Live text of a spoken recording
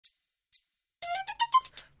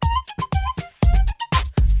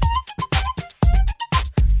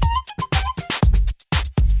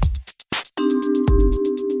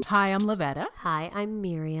Hi, I'm Lavetta. Hi, I'm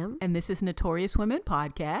Miriam. And this is Notorious Women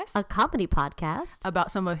Podcast, A comedy podcast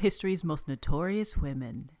about some of history's most notorious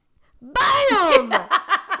women. Bam! We did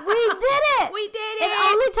it! We did It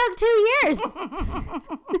only took 2 years.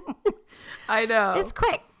 I know. It's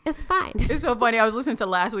quick. It's fine. It's so funny. I was listening to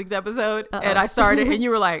last week's episode Uh-oh. and I started and you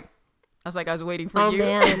were like, I was waiting for you. Oh,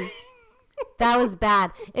 man. That was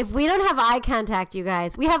bad. If we don't have eye contact, you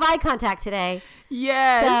guys, we have eye contact today.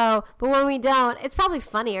 Yes. So, but when we don't, it's probably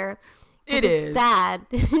funnier. It It's is. sad.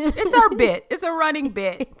 It's our bit. It's a running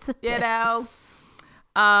bit. It's a you bit. know?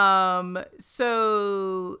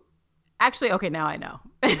 So actually, okay, now I know.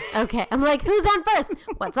 Okay. I'm like, who's on first?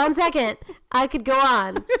 What's on second? I could go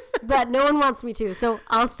on, but no one wants me to, so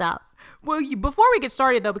I'll stop. Well, before we get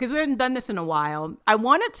started, though, because we haven't done this in a while, I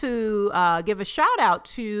wanted to give a shout out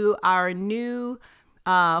to our new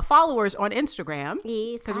followers on Instagram,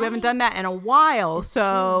 because we haven't done that in a while.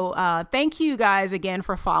 So thank you guys again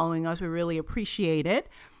for following us. We really appreciate it.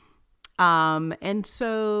 And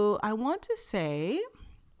so I want to say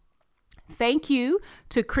thank you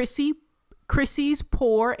to Chrissy's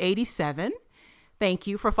Poor 87. Thank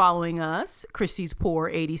you for following us, Chrissy's Poor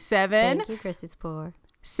 87. Thank you, Chrissy's Poor.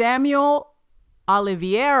 Samuel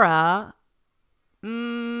Oliveira.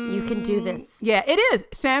 You can do this. Yeah, it is.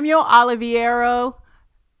 Samuel Oliveira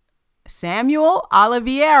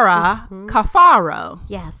Cafaro.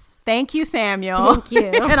 Yes. Thank you, Samuel. Thank you.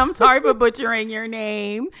 And I'm sorry for butchering your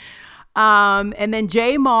name. And then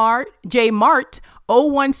J Mart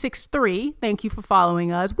 0163. Thank you for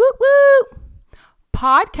following us. Woo woo.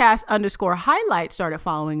 Podcast_highlight started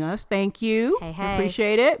following us. Thank you. Hey, hey.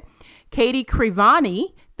 Appreciate it. Katie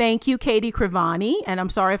Crivani. Thank you, Katie Crivani. And I'm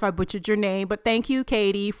sorry if I butchered your name, but thank you,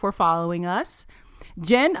 Katie, for following us.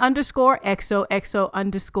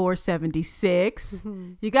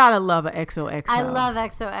 Jen_XO_76. You gotta love a XOXO. I love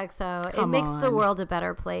XOXO. It Come makes the on. world a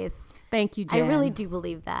better place. Thank you, Jen. I really do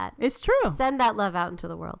believe that. It's true. Send that love out into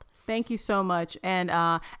the world. Thank you so much. And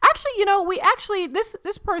actually, this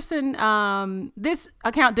person, this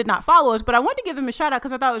account did not follow us, but I wanted to give them a shout out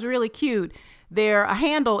because I thought it was really cute. Their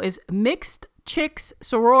handle is Mixed Chicks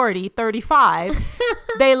Sorority 35.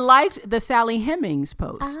 They liked the Sally Hemings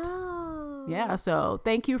post. Oh. Yeah, so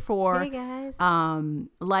thank you for Hey, guys.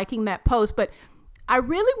 liking that post. But I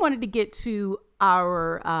really wanted to get to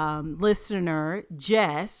our listener,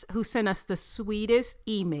 Jess, who sent us the sweetest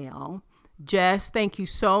email. Jess, thank you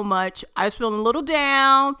so much. I was feeling a little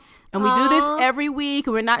down, and we do this every week,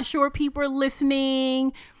 and we're not sure people are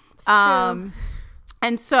listening. It's true.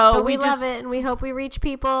 And so But we love it, and we hope we reach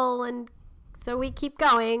people, and so we keep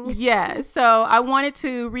going. Yeah, so I wanted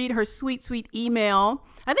to read her sweet, sweet email.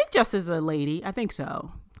 I think Jess is a lady. I think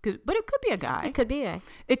so. But it could be a guy. It could be a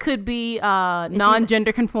It could be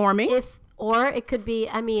non-gender conforming. or it could be,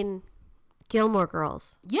 Gilmore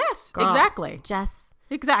Girls. Yes, Girl. Exactly. Jess.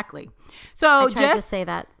 Exactly. So I tried to Jess, say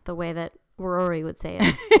that the way that Rory would say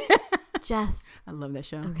it. Jess. I love that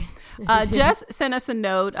show. Okay. Jess sent us a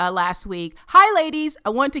note last week. Hi, ladies. I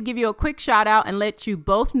want to give you a quick shout out and let you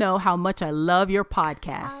both know how much I love your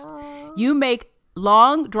podcast. Oh. You make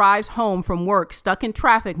long drives home from work stuck in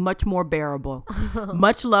traffic much more bearable.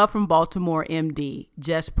 Much love from Baltimore, MD.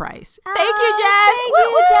 Jess Price. Thank you, Jess. Thank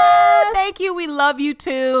you, Jess. Thank you. We love you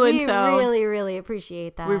too. We And so really, really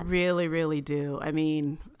appreciate that. we really, really do. I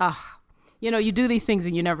mean, you do these things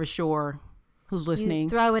and you're never sure who's listening. You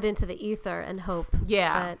throw it into the ether and hope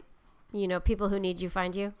Yeah. that, people who need you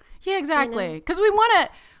find you. Yeah, exactly. Because we want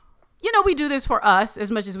to, we do this for us as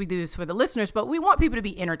much as we do this for the listeners, but we want people to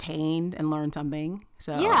be entertained and learn something.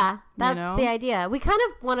 So Yeah, that's the idea. We kind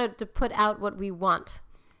of wanted to put out what we want.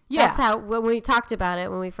 Yeah. That's how, when we talked about it,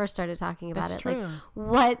 when we first started talking about That's it, true. like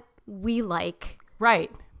what we like. Right.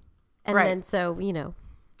 And Right. then, so,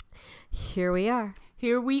 here we are.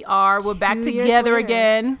 Here we are. We're back 2 years together later.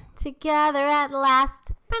 again. Together at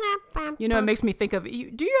last. It makes me think of, do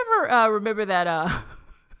you ever remember that, I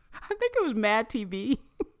think it was Mad TV.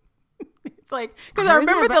 It's like, because I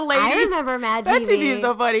remember the lady. I remember Mad That TV. TV is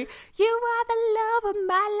so funny. You are the love of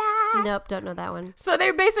my life. Nope, don't know that one. So they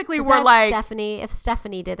basically Is were that like, Stephanie. If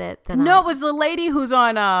Stephanie did it, then no, it was the lady who's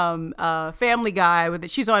on Family Guy with it.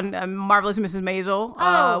 She's on Marvelous Mrs. Maisel.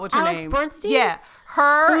 What's her Alex name? Bornstein? Yeah,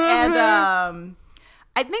 her and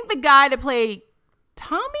I think the guy that played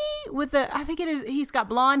Tommy with he's got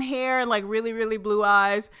blonde hair and like really, really blue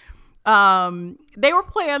eyes. They were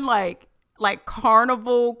playing like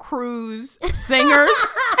Carnival Cruise singers.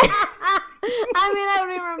 I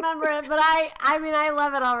don't even remember it, but I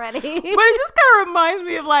love it already. But it just kind of reminds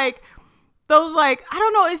me of like those, like, I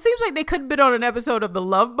don't know, it seems like they could have been on an episode of The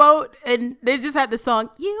Love Boat, and they just had the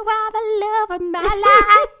song, "You are the love of my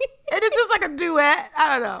life." And it's just like a duet. I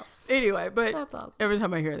don't know. Anyway, but that's awesome. Every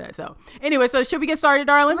time I hear that. So anyway, so should we get started,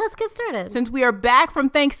 darling? Let's get started. Since we are back from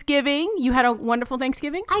Thanksgiving, you had a wonderful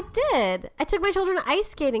Thanksgiving? I did. I took my children ice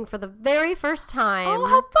skating for the very first time. Oh,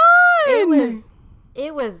 how fun.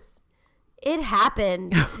 It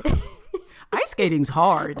happened. Ice skating's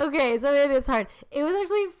hard. Okay, so it is hard. It was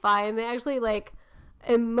actually fine. They actually, like,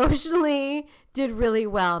 emotionally did really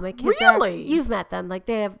well. My kids really? You've met them. Like,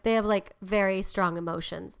 they have like very strong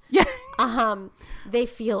emotions. Yeah. They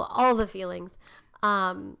feel all the feelings.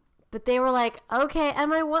 But they were like, okay.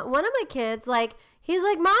 And one of my kids, like, he's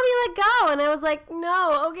like, "Mommy, let go." And I was like,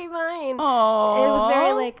 "No, okay, fine."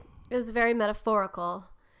 Aww. It was very metaphorical.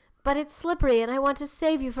 "But it's slippery and I want to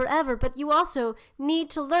save you forever, but you also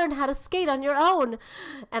need to learn how to skate on your own."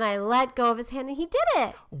 And I let go of his hand and he did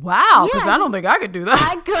it. Wow, because I don't think I could do that.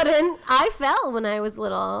 I couldn't. I fell when I was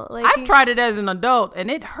little. I've tried it as an adult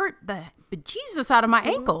and it hurt the bejesus out of my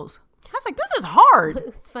ankles. I was like, this is hard.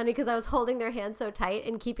 It's funny because I was holding their hands so tight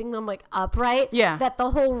and keeping them, like, upright. Yeah. That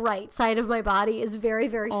the whole right side of my body is very,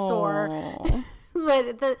 very sore. But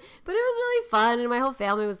it was really fun, and my whole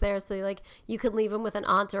family was there, so, like, you could leave them with an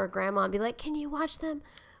aunt or a grandma and be like, "Can you watch them?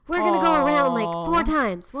 We're gonna go around like 4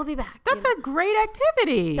 times. We'll be back." That's a great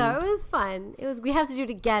activity. So it was fun. We have to do it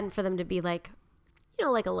again for them to be, like,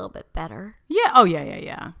 like a little bit better. Yeah. Oh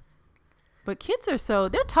yeah. But kids are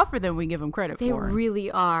they're tougher than we give them credit for. They really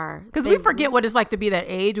are. Because we forget what it's like to be that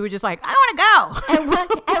age. We're just like, I want to go.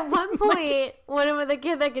 At one point, one of the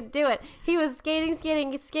kids that could do it, he was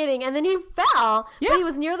skating, and then he fell. Yeah. But he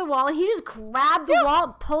was near the wall, and he just grabbed the wall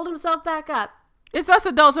and pulled himself back up. It's us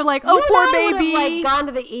adults are like, "Oh, poor baby." You would have, like, gone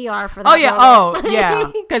to the ER for that. Oh yeah,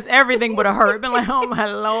 because everything would have hurt. Been like, "Oh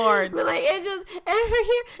my Lord." We're like, it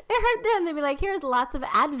hurt then. They'd be like, "Here's lots of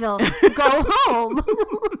Advil. Go home."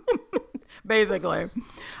 Basically.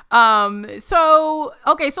 So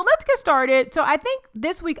let's get started. So I think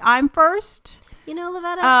this week I'm first.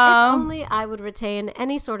 Lavetta, if only I would retain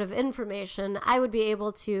any sort of information, I would be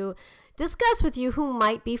able to discuss with you who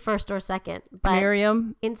might be first or second. But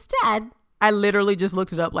Miriam, instead, I literally just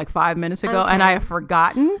looked it up like 5 minutes ago, and I have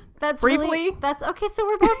forgotten. That's briefly. That's okay. So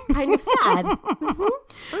we're both kind of sad. Mm-hmm.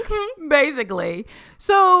 Okay. Basically.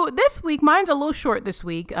 So this week, mine's a little short this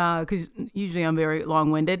week because usually I'm very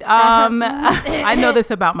long-winded. I know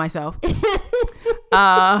this about myself.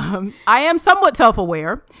 I am somewhat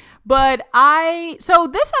self-aware. But so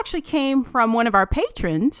this actually came from one of our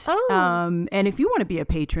patrons. Oh. And if you want to be a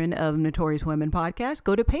patron of Notorious Women Podcast,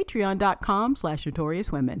 go to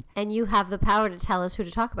patreon.com/Notorious Women. And you have the power to tell us who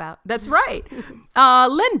to talk about. That's right.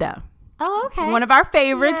 Linda. Oh, okay. One of our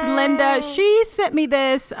favorites, Yay. Linda. She sent me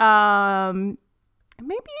this maybe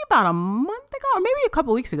about a month ago, or maybe a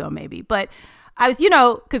couple weeks ago, maybe. But I was,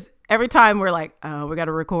 because every time we're like, oh, we got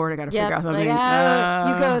to record, I got to figure out something.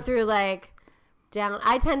 You go through down.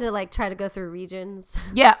 I tend to try to go through regions.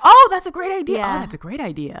 Yeah. Oh, that's a great idea. Yeah. Oh, that's a great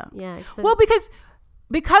idea. Yeah. Well, because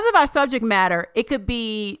of our subject matter, it could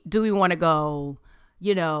be, do we want to go,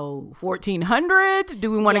 1400s? Do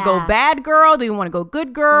we want to go bad girl? Do we want to go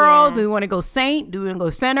good girl? Yeah. Do we want to go saint? Do we want to go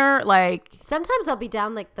sinner? Sometimes I'll be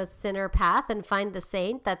down the sinner path and find the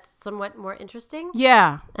saint that's somewhat more interesting.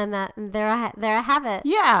 Yeah. And there I have it.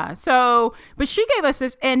 Yeah. So, but she gave us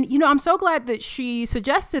this, and I'm so glad that she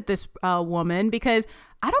suggested this woman, because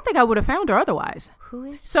I don't think I would have found her otherwise. Who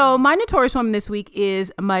is she? So my notorious woman this week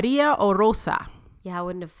is Maria Orosa. Yeah, I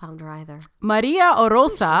wouldn't have found her either. Maria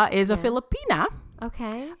Orosa is a Filipina.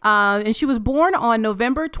 Okay. And she was born on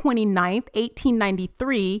November 29th,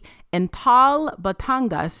 1893 in Tal,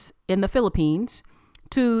 Batangas in the Philippines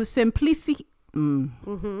to Simplici. You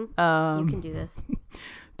can do this.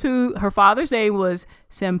 To her father's name was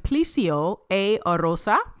Simplicio A.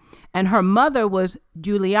 Orosa, and her mother was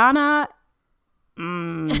Juliana.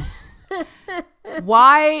 It's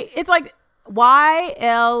like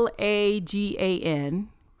Ylagan.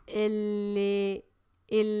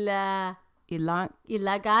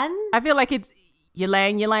 Ilagan? I feel like it's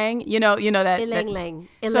Ylang. You know that. Ilang.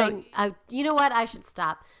 So, you know what? I should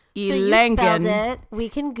stop. Ilangan. So you spelled it. We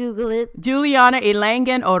can Google it. Juliana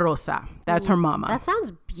Ilangan Orosa. That's her mama. That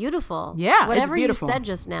sounds beautiful. Yeah, whatever it's beautiful. You said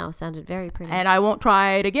just now sounded very pretty. And I won't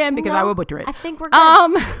try it again because I will butcher it. I think we're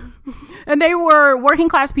good. And they were working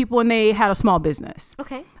class people, and they had a small business.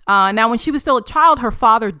 Okay. Now, when she was still a child, her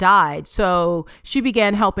father died, so she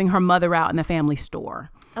began helping her mother out in the family store.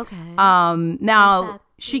 Okay. Now,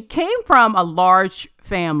 she came from a large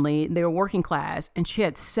family. They were working class, and she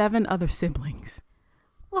had 7 other siblings.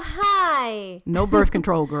 Well, hi. No birth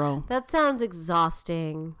control, girl. That sounds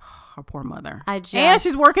exhausting. Her poor mother. And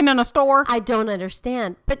she's working in a store. I don't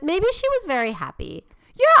understand. But maybe she was very happy.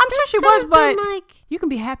 Yeah, I'm sure she was, but you can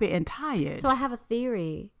be happy and tired. So I have a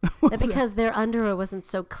theory that because their underwear wasn't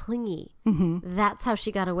so clingy, that's how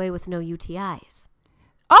she got away with no UTIs.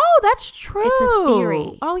 Oh, that's true. It's a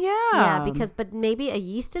theory. Oh, yeah. Yeah, but maybe a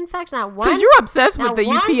yeast infection. Because you're obsessed with the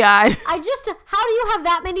UTI. How do you have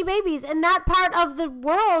that many babies in that part of the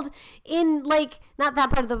world in not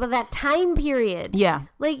that part of but that time period? Yeah.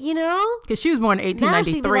 Because she was born in 1893. Now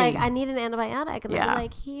she'd be like, I need an antibiotic. And they'd be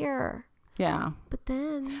like, here. Yeah. But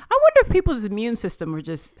then. I wonder if people's immune system were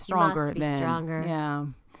just stronger. Must be stronger. Yeah. You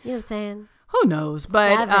know what I'm saying? Who knows?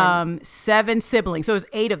 But 7 siblings. So it was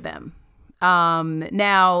 8 of them.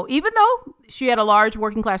 Now, even though she had a large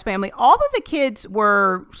working class family, all of the kids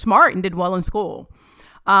were smart and did well in school.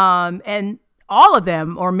 And all of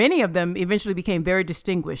them, or many of them, eventually became very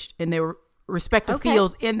distinguished in their respective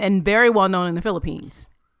fields and very well known in the Philippines.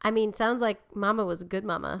 I mean, sounds like mama was a good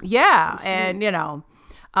mama. Yeah. And,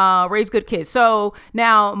 raised good kids. So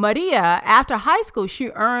now Maria, after high school,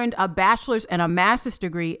 she earned a bachelor's and a master's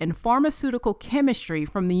degree in pharmaceutical chemistry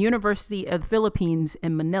from the University of the Philippines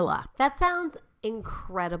in Manila. That sounds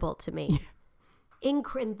incredible to me. In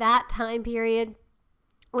that time period,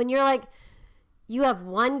 when you're you have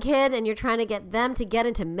one kid and you're trying to get them to get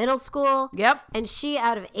into middle school. Yep. And she,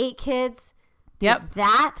 out of 8 kids, did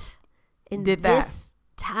this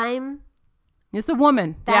time. It's a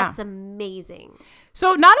woman. That's amazing.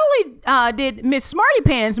 So not only did Miss Smarty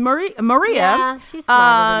Pants Maria she's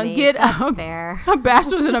smarter than me. Get That's fair. a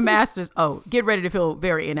bachelor's and a master's. Oh, get ready to feel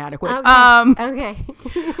very inadequate. Okay.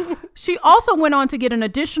 She also went on to get an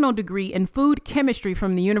additional degree in food chemistry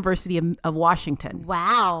from the University of Washington.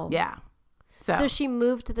 Wow. Yeah. So she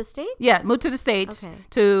moved to the States? Yeah, moved to the States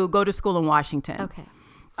to go to school in Washington. Okay.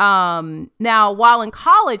 Now, while in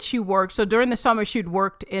college, she worked. So during the summer, she'd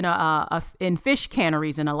worked in in fish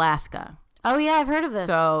canneries in Alaska. Oh, yeah, I've heard of this.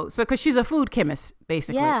 So because she's a food chemist,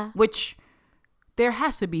 basically. Yeah. Which there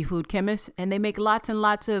has to be food chemists, and they make lots and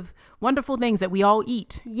lots of wonderful things that we all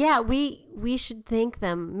eat. Yeah, we should thank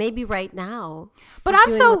them maybe right now. But I'm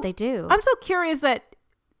doing what they do. I'm so curious that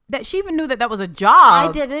she even knew that was a job.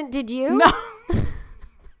 I didn't. Did you? No.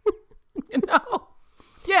 No.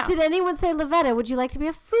 Yeah. Did anyone say, Lavetta, would you like to be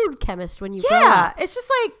a food chemist when you grow up? up? Yeah. It's just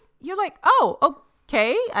you're like, oh,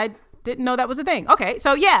 okay. I didn't know that was a thing. Okay.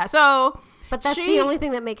 So, yeah. So. But that's the only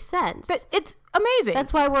thing that makes sense. But it's amazing.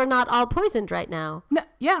 That's why we're not all poisoned right now. No,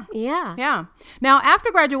 yeah. Yeah. Yeah. Now,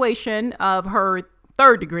 after graduation of her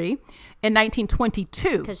 3rd degree in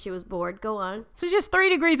 1922. Because she was bored. Go on. So she has 3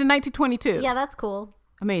 degrees in 1922. Yeah, that's cool.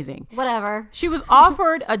 Amazing. Whatever. She was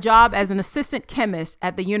offered a job as an assistant chemist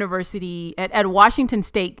at the university at Washington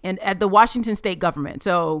State and at the Washington State government.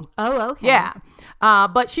 So. Oh, okay. Yeah.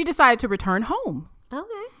 But she decided to return home. Okay.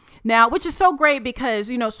 Now, which is so great because,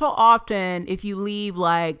 so often if you leave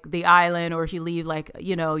the island or if you leave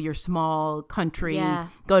your small country,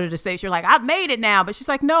 go to the States, you're like, I've made it now. But she's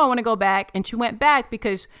like, no, I want to go back. And she went back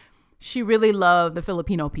because she really loved the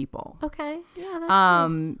Filipino people. Okay. Yeah,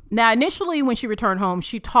 that's nice. Now, initially when she returned home,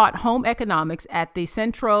 she taught home economics at the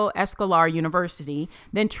Centro Escolar University,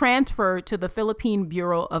 then transferred to the Philippine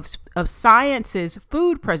Bureau of Science's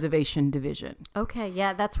Food Preservation Division. Okay.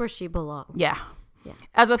 Yeah, that's where she belongs. Yeah. Yeah.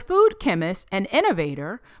 As a food chemist and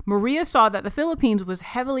innovator, Maria saw that the Philippines was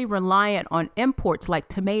heavily reliant on imports like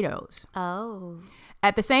tomatoes. Oh.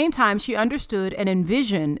 At the same time, she understood and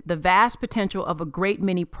envisioned the vast potential of a great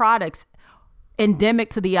many products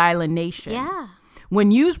endemic to the island nation. Yeah.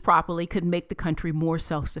 When used properly, could make the country more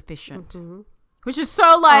self-sufficient. Mm-hmm. Which is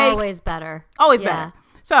so always better. Always better.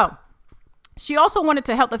 So she also wanted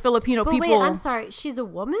to help the Filipino people. Wait, I'm sorry. She's a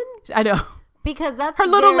woman? I know. Because that's her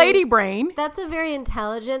little lady brain. That's a very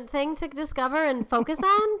intelligent thing to discover and focus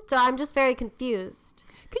on. So I'm just very confused.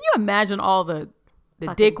 Can you imagine all the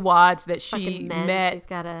dickwads that she met? She's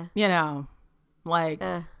got a, yeah.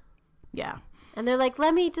 And they're like,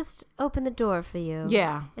 let me just open the door for you.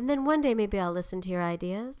 Yeah. And then one day maybe I'll listen to your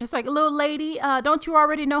ideas. It's like, little lady, don't you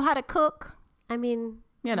already know how to cook? I mean,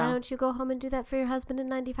 why don't you go home and do that for your husband and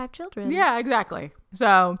 95 children? Yeah, exactly.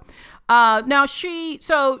 So, now she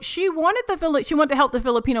wanted to help the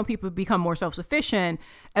Filipino people become more self-sufficient,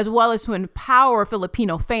 as well as to empower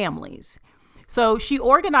Filipino families. So she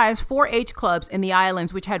organized 4-H clubs in the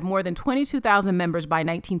islands, which had more than 22,000 members by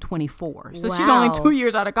 1924. So she's only 2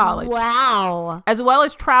 years out of college. Wow. As well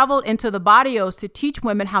as traveled into the barrios to teach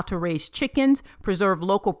women how to raise chickens, preserve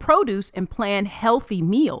local produce, and plan healthy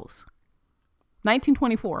meals.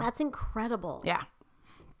 1924. That's incredible. Yeah.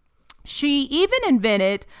 She even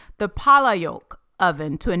invented the palayok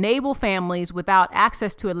oven to enable families without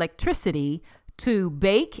access to electricity to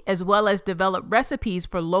bake as well as develop recipes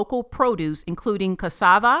for local produce, including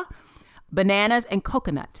cassava, bananas, and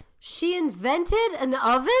coconut. She invented an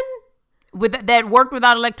oven? That worked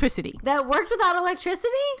without electricity. That worked without electricity?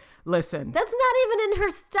 Listen. That's not even in her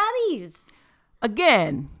studies.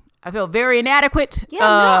 Again, I feel very inadequate. Yeah,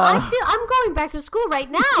 no, I'm going back to school right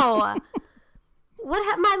now.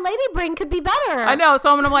 My lady brain could be better. I know.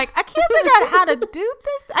 So I'm like, I can't figure out how to do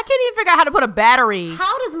this. I can't even figure out how to put a battery.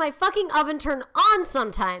 How does my fucking oven turn on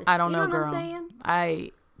sometimes? I don't know, what girl. I'm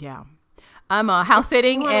saying? I'm house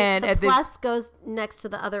sitting, and the plus goes next to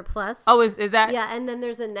the other plus. Oh, is that? Yeah, and then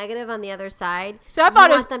there's a negative on the other side. So I thought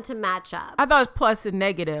you want them to match up. I thought it was plus and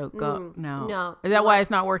negative. No. Is that why it's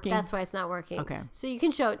not working? That's why it's not working. Okay. So you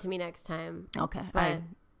can show it to me next time. Okay. But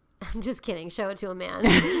I'm just kidding. Show it to a man.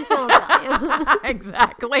 Don't tell you.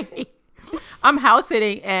 Exactly. I'm house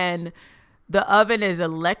sitting, and the oven is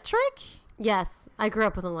electric. Yes, I grew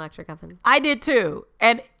up with an electric oven. I did too,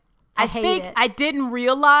 and I think it. I didn't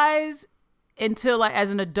realize until like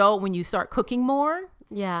as an adult when you start cooking more.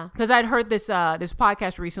 Yeah. Because I'd heard this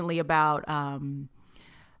podcast recently about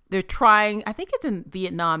they're trying, I think it's in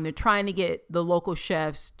Vietnam, they're trying to get the local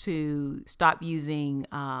chefs to stop using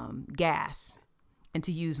gas and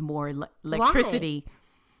to use more electricity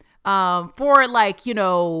for like,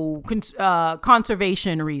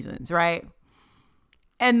 conservation reasons, right?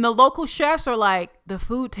 And the local chefs are like, the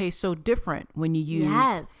food tastes so different when you use.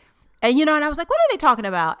 Yes. And, and I was like, what are they talking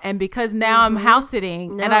about? And because now I'm house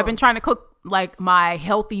sitting and I've been trying to cook like my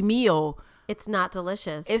healthy meal. It's not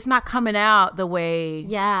delicious. It's not coming out the way.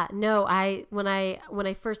 Yeah. No, when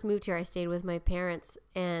I first moved here, I stayed with my parents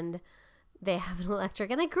and they have an electric.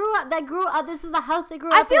 And I grew up. This is the house I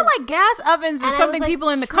grew up in. I feel like gas ovens is something people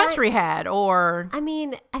in the country had, or. I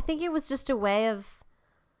mean, I think it was just a way of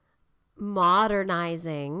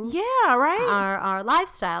modernizing. Yeah, right. Our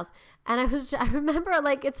lifestyles. And I remember,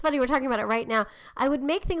 like, it's funny, we're talking about it right now. I would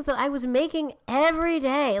make things that I was making every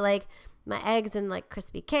day, like my eggs and like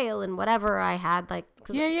crispy kale and whatever I had. Like,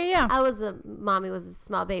 yeah. I was a mommy with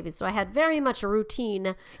small babies, so I had very much a routine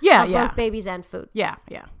of both babies and food. Yeah.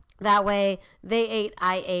 That way, they ate,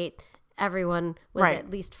 I ate, everyone was at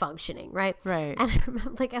least functioning, right? Right. And I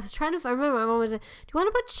remember, I remember my mom was like, do you want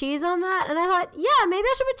to put cheese on that? And I thought, yeah, maybe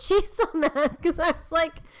I should put cheese on that, because I was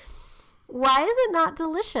like, why is it not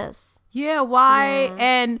delicious? Yeah, why? Yeah.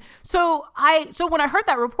 And so when I heard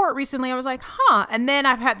that report recently, I was like, huh. And then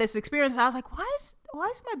I've had this experience. And I was like, why is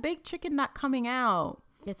my baked chicken not coming out?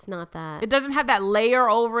 It's not that. It doesn't have that layer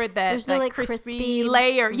over it. There's no like crispy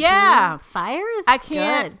layer. Mm-hmm. Yeah. Fire is I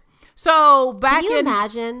can't. Good. So back Can you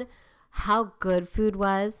imagine how good food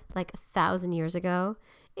was like 1,000 years ago?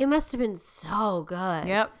 It must have been so good.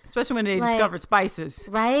 Yep. Especially when they discovered spices.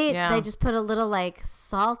 Right? Yeah. They just put a little like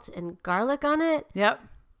salt and garlic on it. Yep.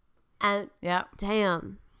 And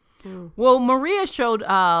damn. Mm. Well, Maria showed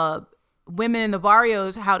women in the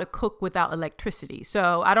barrios how to cook without electricity.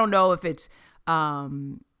 So I don't know if it's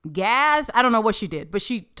gas. I don't know what she did, but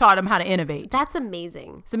she taught them how to innovate. That's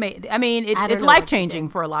amazing. It's amazing. I mean, it's life-changing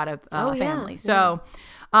for a lot of families. Yeah.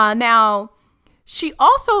 So now she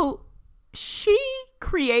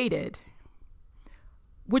created,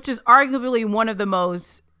 which is arguably one of the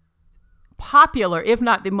most popular, if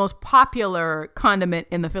not the most popular condiment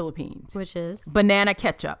in the Philippines. Which is? Banana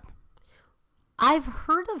ketchup. I've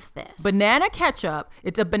heard of this. Banana ketchup.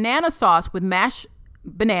 It's a banana sauce with mashed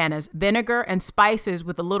bananas, vinegar, and spices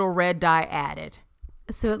with a little red dye added.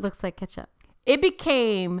 So it looks like ketchup. It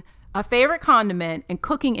became a favorite condiment and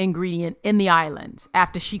cooking ingredient in the islands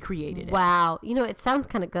after she created it. Wow. It sounds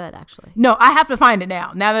kind of good, actually. No, I have to find it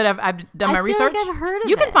now. Now that I've done my research. Like I've heard of it.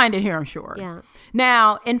 You can find it here, I'm sure. Yeah.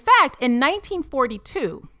 Now, in fact, in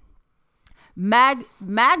 1942,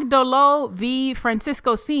 Magdalo V.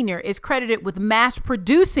 Francisco Sr. is credited with mass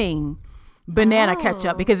producing banana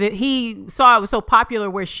ketchup because he saw it was so popular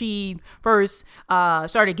where she first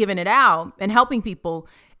started giving it out and helping people.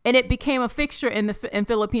 And it became a fixture in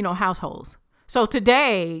Filipino households. So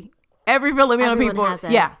today, every Filipino people has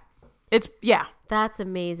it. That's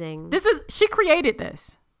amazing. She created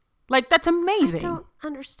this. Like, that's amazing. I don't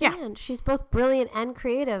understand. Yeah. She's both brilliant and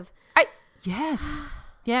creative. Yes.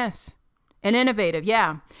 And innovative,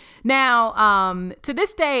 yeah. Now, to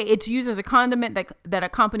this day, it's used as a condiment that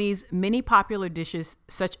accompanies many popular dishes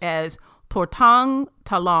such as tortang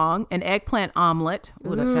talong, an eggplant omelet.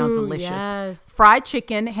 Oh, that sounds delicious. Yes. Fried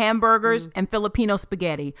chicken, hamburgers, and Filipino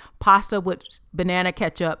spaghetti. Pasta with banana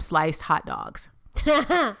ketchup, sliced hot dogs.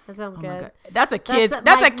 That sounds good. That's a kid's.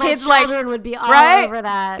 My like children would be all over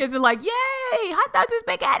that. Kids are like, yay, hot dogs and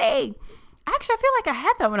spaghetti. Actually, I feel like I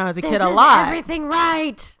had that when I was a kid a this lot. Everything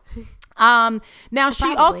right. Now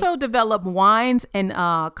she also developed wines and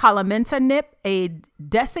calamenta nip, a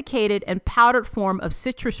desiccated and powdered form of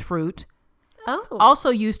citrus fruit.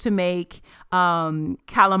 Also used to make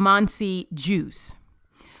calamansi juice,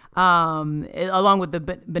 along with the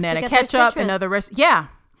banana ketchup and other rest. Yeah.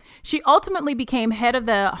 She ultimately became head of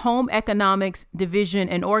the Home Economics Division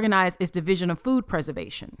and organized its division of food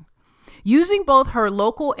preservation. Using both her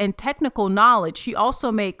local and technical knowledge, she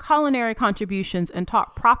also made culinary contributions and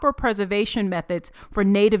taught proper preservation methods for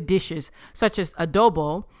native dishes, such as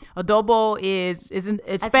adobo. Adobo is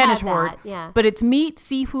a Spanish word, but it's meat,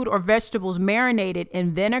 seafood, or vegetables marinated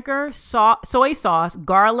in vinegar, soy sauce,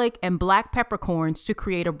 garlic, and black peppercorns to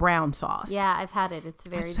create a brown sauce. Yeah, I've had it. It's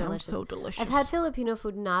very delicious. Sounds so delicious. I've had Filipino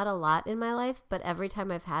food not a lot in my life, but every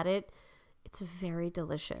time I've had it, it's very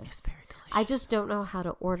delicious. It's very delicious. I just don't know how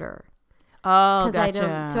to order. Oh,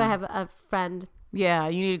 gotcha. So I have a friend. Yeah,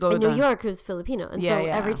 you need to go in New York who's Filipino, and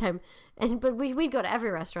every time, but we'd go to every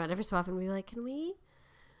restaurant every so often. We'd be like, "Can we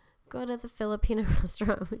go to the Filipino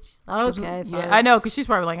restaurant?" She's like, okay, fine. Yeah, I know, because she's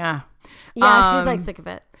probably like, ah. Yeah, she's like sick of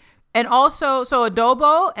it. And also, so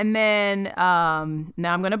adobo, and then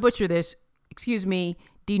now I'm gonna butcher this. Excuse me,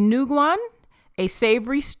 dinuguan, a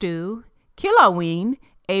savory stew, kilawin,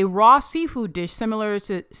 a raw seafood dish similar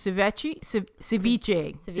to ceviche,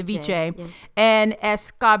 and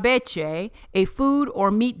escabeche, a food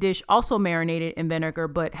or meat dish also marinated in vinegar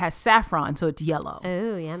but has saffron, so it's yellow.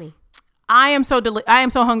 Oh, yummy! I am so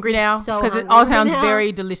hungry now because it all sounds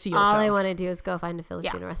very delicious. All I want to do is go find a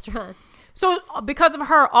Filipino restaurant. So because of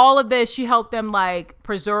her, all of this, she helped them like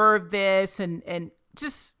preserve this and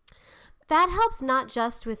just that helps not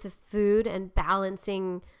just with the food and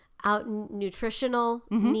balancing out nutritional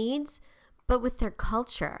needs, but with their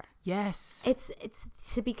culture. Yes. It's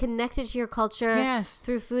to be connected to your culture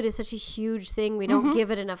through food is such a huge thing. We don't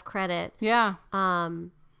give it enough credit. Yeah.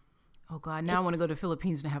 Oh God, now I want to go to the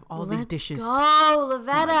Philippines and have all these dishes. Oh,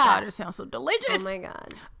 Lavetta. Oh my God, it sounds so delicious. Oh my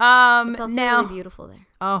God. It's also now, really beautiful there.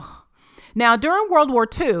 Oh. Now during World War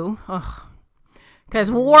II,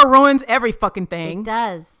 because war ruins every fucking thing. It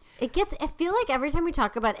does. I feel like every time we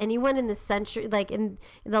talk about anyone in the century, like in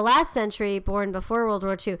the last century, born before World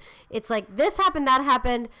War II, it's like this happened, that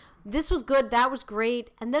happened, this was good, that was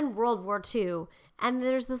great, and then World War II. And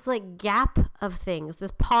there's this like gap of things,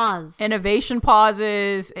 this pause. Innovation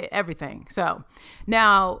pauses, everything. So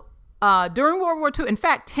now during World War II, in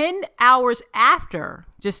fact, 10 hours after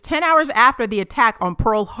the attack on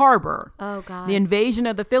Pearl Harbor, oh God, the invasion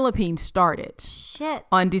of the Philippines started. Shit.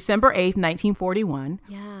 On December 8th, 1941.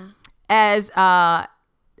 Yeah. As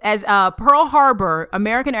Pearl Harbor,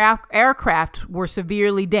 American aircraft were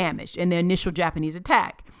severely damaged in the initial Japanese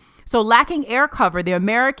attack. So lacking air cover, the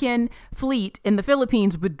American fleet in the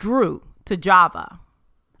Philippines withdrew to Java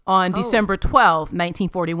on December 12,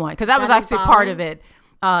 1941, because that was actually part of it.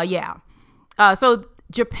 So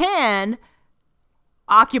Japan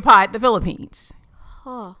occupied the Philippines.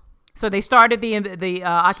 Huh. So they started the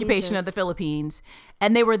occupation of the Philippines,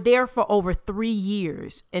 and they were there for over 3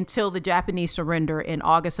 years until the Japanese surrender in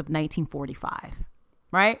August of 1945.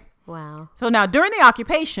 Right? Wow. So now during the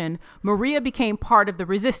occupation, Maria became part of the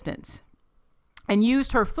resistance and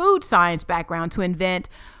used her food science background to invent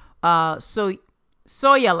Soyalac,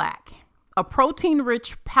 a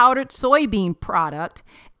protein-rich powdered soybean product,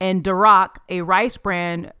 and Darak, a rice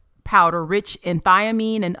bran powder rich in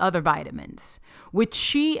thiamine and other vitamins, which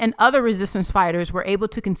she and other resistance fighters were able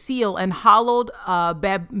to conceal in hollowed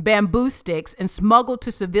bamboo sticks and smuggled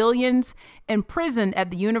to civilians imprisoned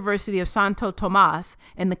at the University of Santo Tomas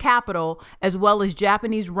in the capital, as well as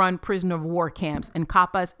Japanese-run prisoner of war camps in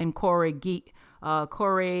Capas and Corregidor.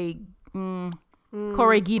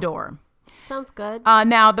 Sounds good.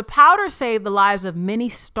 Now, the powder saved the lives of many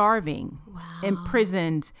starving,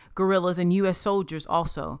 imprisoned guerrillas and U.S. soldiers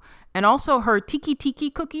also. And also her tiki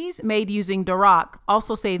cookies made using Darak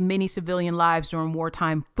also saved many civilian lives during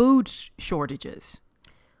wartime food shortages.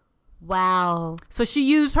 Wow. So she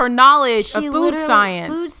used her knowledge of food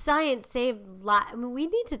science. Food science saved lives. I mean, we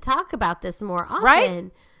need to talk about this more often. Right?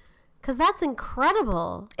 Because that's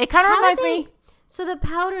incredible. It kind of reminds me. So the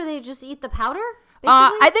powder, they just eat the powder?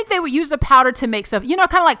 I think they would use the powder to make stuff, kind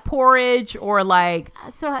of like porridge or like,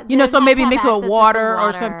 so maybe mix it with water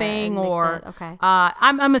or something, or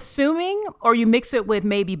I'm assuming, or you mix it with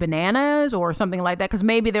maybe bananas or something like that, because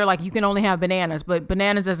maybe they're like, you can only have bananas, but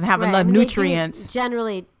bananas doesn't have enough nutrients.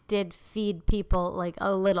 Generally did feed people like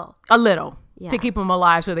a little to keep them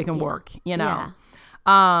alive so they can work,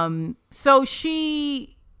 So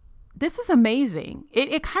this is amazing.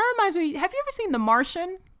 It kind of reminds me, have you ever seen The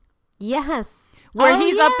Martian? Yes. Where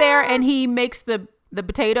he's up there and he makes the the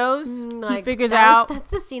potatoes. Like, he figures out. That's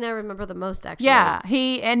the scene I remember the most, actually. Yeah.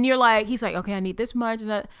 He's like, okay, I need this much.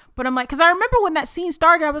 But I'm like, because I remember when that scene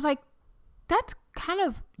started, I was like, that's kind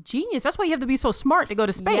of genius. That's why you have to be so smart to go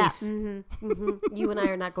to space. Yeah. Mm-hmm, mm-hmm. You and I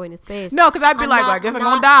are not going to space. No, because I'd be I guess I'm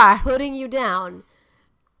going to die. Putting you down.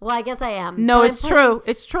 Well, I guess I am. No, it's true.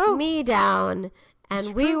 It's true. Me down,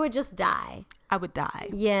 and we would just die. I would die.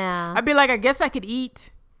 Yeah. I'd be like, I guess I could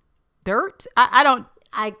eat dirt. I don't.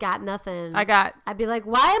 I got nothing. I'd be like,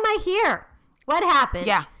 why am I here? What happened?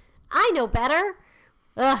 Yeah. I know better.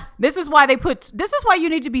 Ugh. This is why you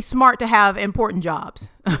need to be smart to have important jobs.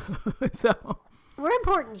 So we're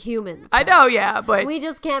important humans. I know, yeah, but we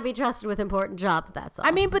just can't be trusted with important jobs. That's all.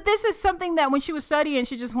 I mean, but this is something that when she was studying,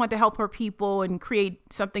 she just wanted to help her people and create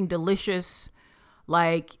something delicious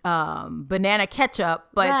like banana ketchup.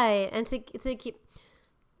 But right, and to keep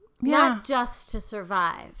not just to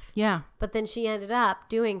survive. Yeah. But then she ended up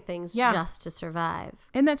doing things just to survive.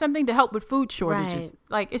 And that's something to help with food shortages. Right.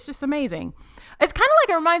 Like, it's just amazing. It's kind of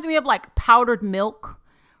like, it reminds me of like powdered milk.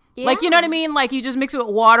 Yeah. Like, you know what I mean? Like, you just mix it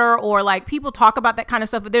with water, or like people talk about that kind of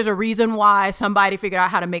stuff, but there's a reason why somebody figured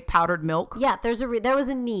out how to make powdered milk. Yeah, there was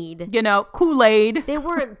a need. You know, Kool-Aid. They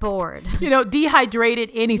weren't bored. You know,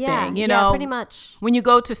 dehydrated anything, you know. Yeah, pretty much. When you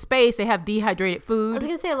go to space, they have dehydrated food. I was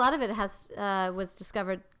going to say a lot of it was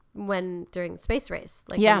discovered during the space race,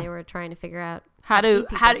 like when they were trying to figure out how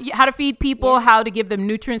to feed people, how to give them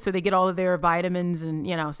nutrients so they get all of their vitamins and,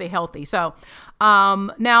 you know, stay healthy. So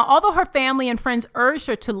now, although her family and friends urged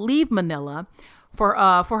her to leave Manila for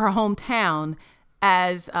her hometown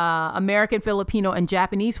as American, Filipino, and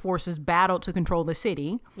Japanese forces battled to control the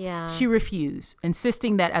city, she refused,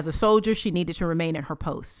 insisting that as a soldier she needed to remain at her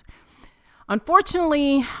post.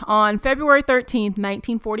 Unfortunately, on February 13th,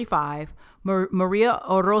 1945, Maria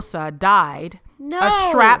Orosa died of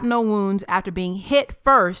shrapnel wounds after being hit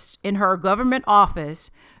first in her government office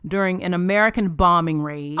during an American bombing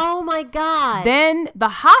raid. Oh my God. Then the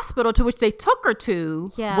hospital to which they took her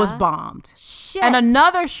to was bombed. Shit. And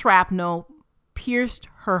another shrapnel pierced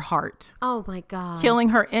her heart. Oh my God. Killing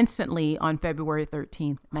her instantly on February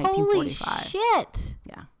 13th, 1945. Holy shit.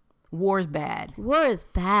 Yeah. War is bad. War is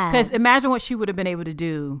bad. Because imagine what she would have been able to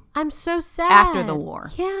do. I'm so sad. After the war.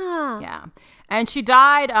 Yeah. Yeah. And she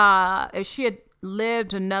died, if she had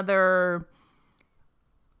lived another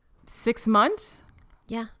 6 months.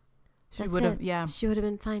 Yeah. She would have, She would have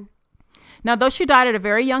been fine. Now, though she died at a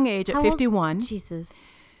very young age, at 51. Jesus.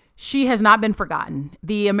 She has not been forgotten.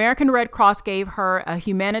 The American Red Cross gave her a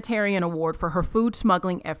humanitarian award for her food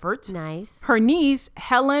smuggling efforts. Nice. Her niece,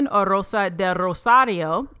 Helen Orosa de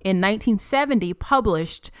Rosario, in 1970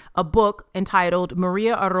 published a book entitled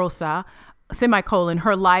Maria Orosa,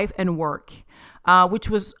 Her Life and Work, which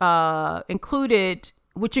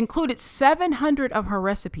included 700 of her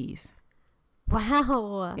recipes.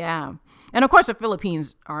 Wow. Yeah. And of course, the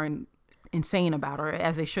Philippines are insane about her,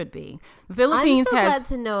 as they should be. The Philippines I'm so glad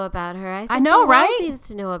to know about her. I know, right? The world needs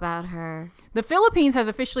to know about her. The Philippines has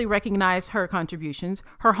officially recognized her contributions.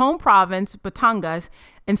 Her home province, Batangas,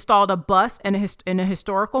 installed a bust and a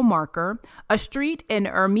historical marker. A street in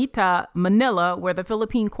Ermita, Manila, where the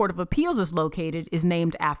Philippine Court of Appeals is located, is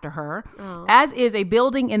named after her, as is a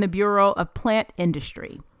building in the Bureau of Plant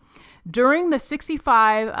Industry. During the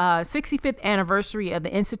 65th anniversary of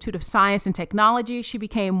the Institute of Science and Technology, she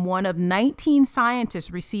became one of 19 scientists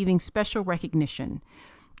receiving special recognition.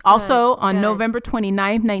 Also, on November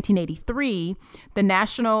 29th, 1983,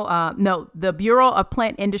 the Bureau of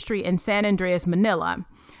Plant Industry in San Andreas, Manila,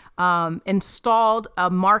 installed a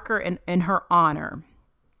marker in her honor.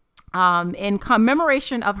 In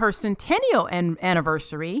commemoration of her centennial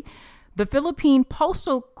anniversary, the Philippine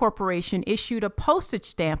Postal Corporation issued a postage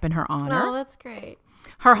stamp in her honor. Oh, that's great.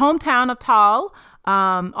 Her hometown of Taal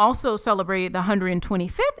also celebrated the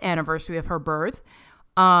 125th anniversary of her birth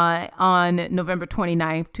on November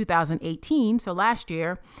 29th, 2018, so last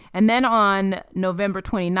year. And then on November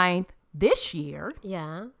 29th this year.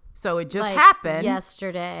 Yeah. So it just happened.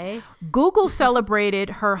 Yesterday. Google celebrated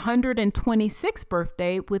her 126th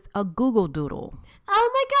birthday with a Google Doodle.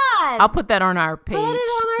 Oh my God. I'll put that on our page. Put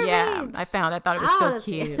it on our page. I thought it was so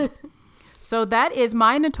cute. So that is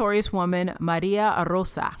my notorious woman, Maria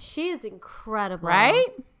Orosa. She is incredible. Right?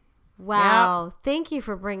 Wow. Yep. Thank you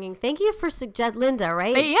for Linda,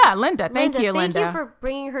 right? Yeah, Linda. Thank you, Linda. Thank you for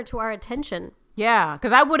bringing her to our attention. Yeah,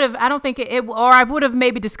 because I would have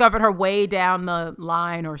maybe discovered her way down the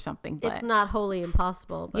line or something. But it's not wholly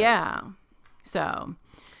impossible. But yeah. So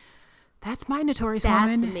that's my notorious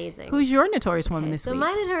woman. That's amazing. Who's your notorious woman this week? So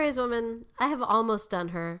my notorious woman, I have almost done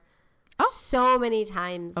her so many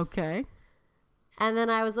times. Okay. And then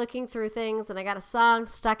I was looking through things and I got a song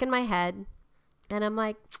stuck in my head. And I'm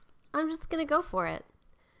like, I'm just going to go for it.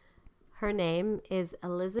 Her name is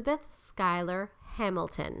Elizabeth Schuyler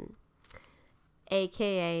Hamilton,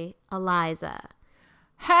 a.k.a. Eliza.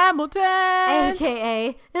 Hamilton!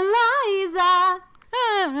 A.k.a. Eliza.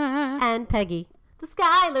 And Peggy. The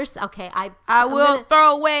Schuylers. Okay, I will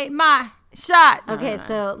throw away my shot. Okay,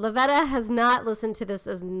 so Lavetta has not listened to this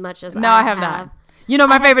as much as I have not. You know,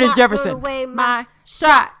 my favorite is Jefferson. Away my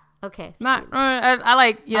shot. Okay. I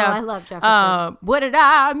like, you know. I love Jefferson. What did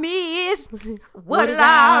I miss? What did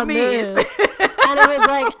I miss? And it was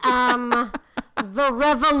like, the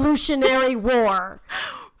Revolutionary War.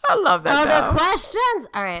 I love that. Other questions?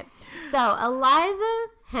 All right. So,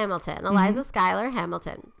 Eliza Schuyler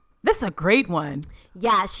Hamilton. This is a great one.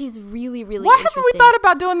 Yeah, she's really, really Why interesting. haven't we thought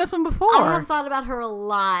about doing this one before? I have thought about her a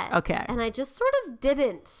lot. Okay. And I just sort of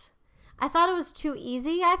didn't. I thought it was too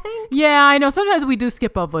easy, I think. Yeah, I know. Sometimes we do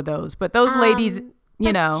skip over those. But those ladies,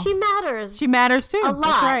 you know. She matters. She matters too. A lot.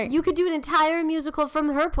 That's right. You could do an entire musical from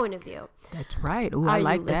her point of view. That's right. Ooh, I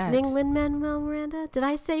like that. Are you listening, Lin-Manuel Miranda? Did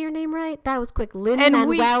I say your name right? That was quick.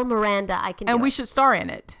 Lin-Manuel Miranda. I can do it. And we should star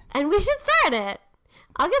in it. And we should star in it.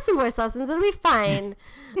 I'll get some voice lessons. It'll be fine.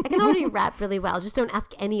 I can already rap really well. Just don't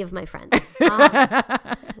ask any of my friends.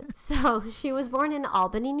 So she was born in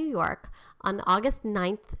Albany, New York on August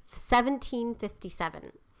 9th, 1757.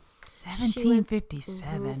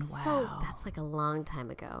 1757. Wow. So that's like a long time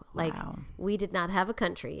ago. Like we did not have a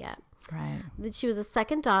country yet. Right. She was the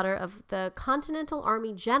second daughter of the Continental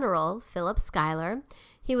Army General, Philip Schuyler.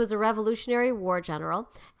 He was a Revolutionary War general.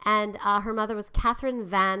 And her mother was Catherine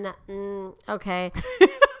Van... okay.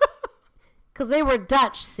 Because they were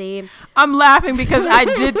Dutch, see? I'm laughing because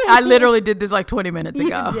I literally did this like 20 minutes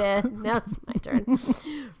ago. You did. Now it's my turn.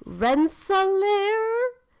 Rensselaer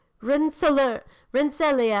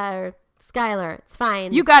Schuyler. It's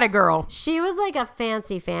fine. You got it, girl. She was like a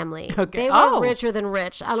fancy family. Okay. They were richer than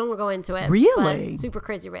rich. I don't want to go into it. Really? But super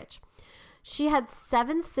crazy rich. She had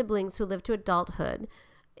 7 siblings who lived to adulthood,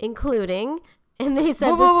 including, and they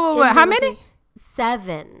said whoa. How many?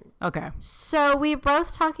 7. Okay. So we're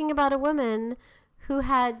both talking about a woman who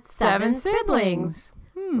had 7 siblings.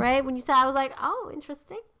 Right? When you said, I was like, oh,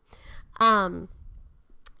 interesting.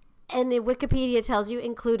 And the Wikipedia tells you,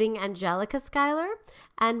 including Angelica Schuyler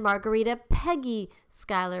and Margarita Peggy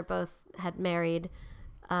Schuyler, both had married.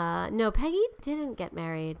 No, Peggy didn't get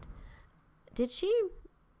married. Did she?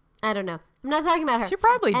 I don't know. I'm not talking about her. She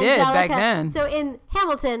probably did back then. So in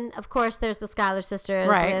Hamilton, of course, there's the Schuyler sisters.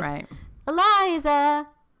 Right. Eliza.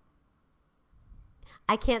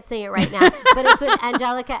 I can't sing it right now, but it's with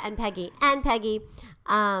Angelica and Peggy.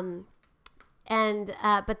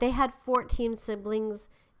 But they had 14 siblings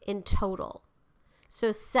in total.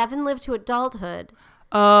 So 7 lived to adulthood.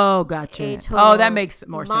 Oh, gotcha. Oh, that makes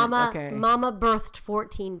more sense. Okay. Mama birthed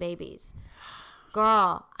 14 babies.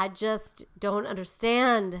 Girl, I just don't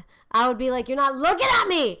understand. I would be like, you're not looking at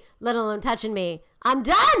me, let alone touching me. I'm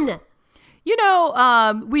done. You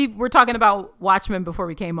know, we were talking about Watchmen before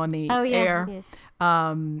we came on the air.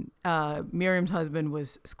 Yeah. Miriam's husband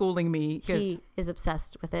was schooling me because he is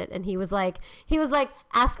obsessed with it, and he was like,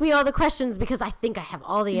 ask me all the questions because I think I have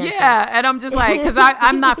all the answers. Yeah, and I'm just like, because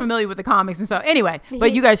I'm not familiar with the comics and stuff. Anyway,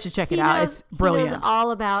 but you guys should check it out. It's brilliant. He knows all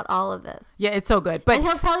about all of this. Yeah, it's so good. But and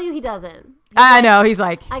he'll tell you he doesn't. I know. He's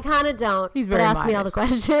like, I kind of don't. He's very ask me all the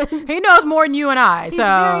questions. He knows more than you and I. He's so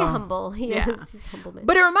very humble. He is. He's a humble man.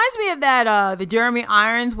 But it reminds me of that the Jeremy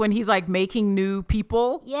Irons when he's like making new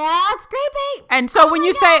people. Yeah, it's creepy. And so when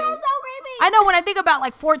you say, it's so creepy. I know when I think about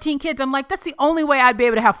like 14 kids, I'm like, that's the only way I'd be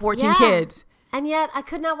able to have 14 kids. And yet I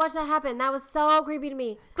could not watch that happen. That was so creepy to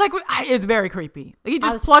me. Like, it's very creepy. He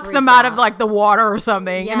just plucks them out of like the water or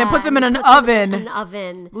something and then puts them in an oven. An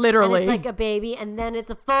oven. Literally. And it's like a baby and then it's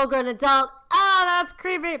a full grown adult. Oh, that's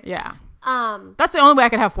creepy. Yeah. That's the only way I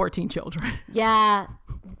could have 14 children. Yeah.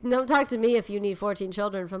 Don't talk to me if you need 14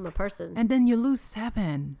 children from a person. And then you lose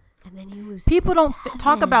 7. And then you lose People don't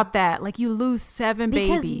talk about that. Like, you lose 7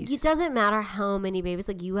 babies. Because it doesn't matter how many babies.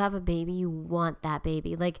 Like, you have a baby, you want that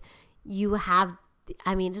baby. Like, you have,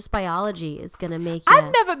 I mean, just biology is going to make you.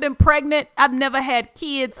 I've never been pregnant. I've never had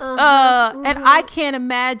kids. And I can't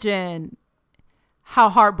imagine how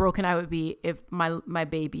heartbroken I would be if my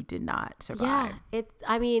baby did not survive.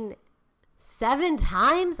 Yeah. 7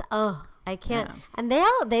 times? Oh, I can't. Yeah. And they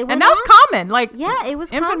went and that was common. Like, yeah, it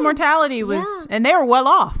was infant common. mortality was, and they were well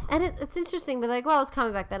off. And it's interesting, but like, well, it's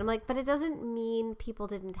common back then. I'm like, but it doesn't mean people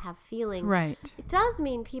didn't have feelings. Right. It does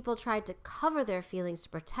mean people tried to cover their feelings to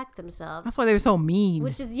protect themselves. That's why they were so mean.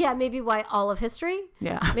 Which is, maybe why all of history.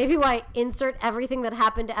 Yeah. Maybe why insert everything that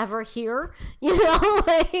happened ever here. You know,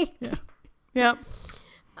 like. Yeah. Yep.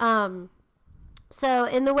 So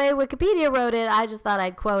in the way Wikipedia wrote it, I just thought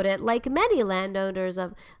I'd quote it. Like many landowners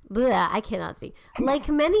of Like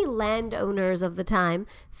many landowners of the time,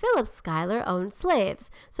 Philip Schuyler owned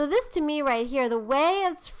slaves. So this to me right here, the way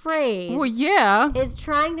it's phrased, is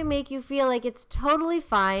trying to make you feel like it's totally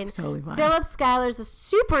fine. It's totally fine. Philip Schuyler's a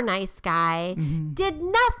super nice guy, did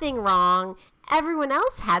nothing wrong. Everyone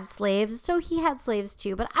else had slaves, so he had slaves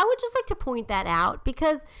too. But I would just like to point that out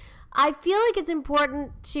because I feel like it's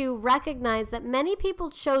important to recognize that many people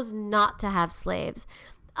chose not to have slaves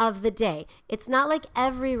of the day. It's not like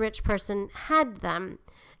every rich person had them.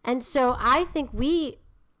 And so I think we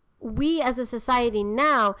as a society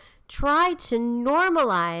now try to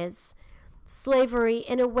normalize slavery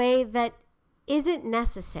in a way that isn't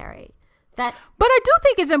necessary. But I do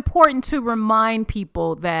think it's important to remind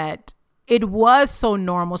people that it was so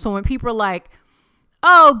normal. So when people are like,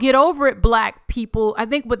 oh, get over it, Black people, I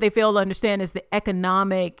think what they fail to understand is the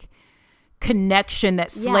economic connection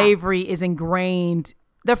that slavery is ingrained.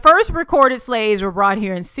 The first recorded slaves were brought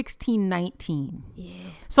here in 1619. Yeah.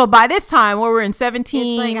 So by this time, we're in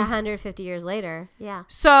 17. It's like 150 years later. Yeah.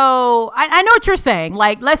 So I know what you're saying.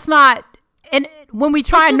 Like, let's not. And when we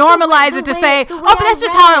try and normalize it to say, oh, but that's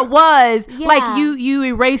just how it was. Yeah. Like you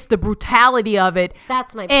erase the brutality of it.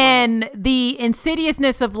 That's my point. And the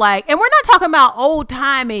insidiousness of like, and we're not talking about old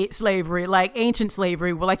time slavery, like ancient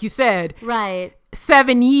slavery. Well, like you said, right.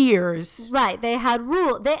 7 years. Right. They had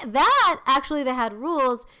rules. They had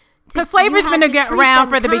rules. Because slavery's been around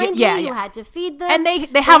for the beginning. Yeah, you had to feed them. And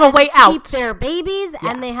they have a way out. Keep their babies,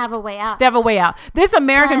 and they have a way out. They have a way out. This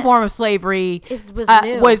American form of slavery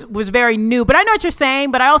was very new. But I know what you're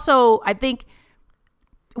saying. But I think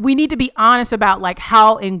we need to be honest about like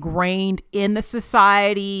how ingrained in the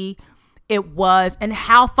society it was and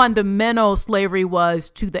how fundamental slavery was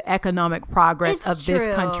to the economic progress of this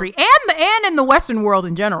country and in the Western world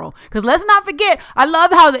in general. Because let's not forget, I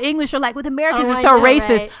love how the English are like, with Americans it's so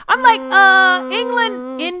racist. Right? I'm like,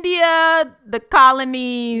 England, India, the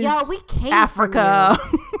colonies, we came Africa.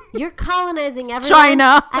 From you. You're colonizing everyone.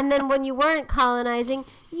 China. And then when you weren't colonizing,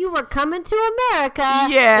 you were coming to America to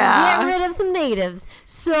get rid of some natives.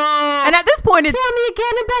 So, and at this point, tell me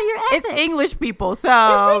again about your ethics. It's English people, and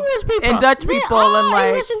Dutch people, and like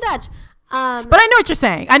English and Dutch. But I know what you're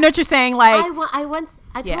saying. Like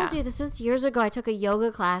I told you this was years ago. I took a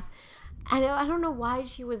yoga class, and I don't know why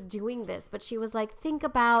she was doing this, but she was like, think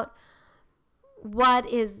about what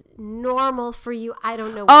is normal for you. I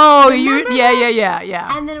don't know. Oh,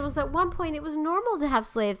 yeah. And then it was at one point it was normal to have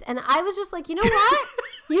slaves, and I was just like, you know what?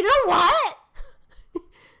 You know what?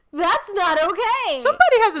 That's not okay.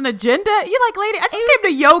 Somebody has an agenda. You're like, lady, I just came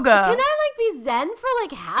to yoga. Can I like be zen for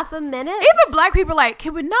like half a minute? Even Black people are like,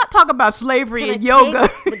 can we not talk about slavery and yoga?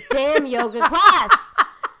 The damn yoga class.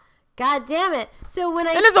 God damn it. So when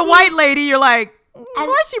as a white lady, you're like,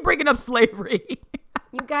 why is she bringing up slavery?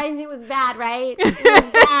 You guys, it was bad, right? It was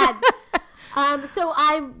bad. So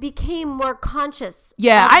I became more conscious.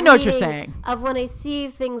 Yeah, I know what you're saying. Of when I see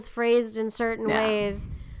things phrased in certain ways,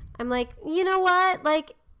 I'm like, you know what?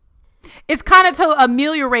 Like, it's kind of to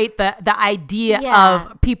ameliorate the idea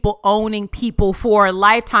of people owning people for a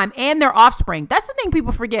lifetime and their offspring. That's the thing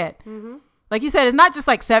people forget. Mm-hmm. Like you said, it's not just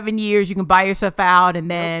like 7 years you can buy yourself out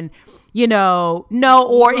and then,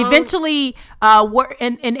 eventually,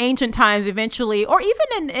 in ancient times, eventually, or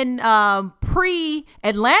even in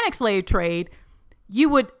pre-Atlantic slave trade, you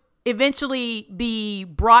would eventually be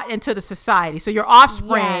brought into the society. So your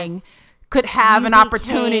offspring could have an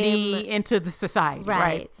opportunity into the society.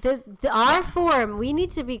 Right. Our form, we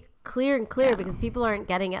need to be clear because people aren't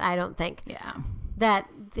getting it, I don't think. Yeah. That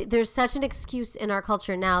there's such an excuse in our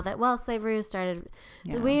culture now that, slavery was started.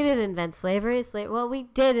 Yeah. We didn't invent slavery. We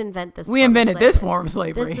did invent this. We invented this form of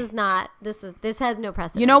slavery. This has no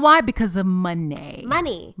precedent. You know why? Because of money.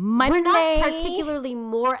 Money. We're not particularly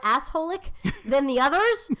more assholic than the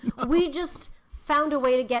others. We just found a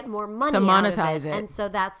way to get more money to monetize out of it. And so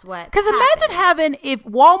that's what. Because imagine if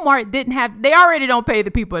Walmart didn't have, they already don't pay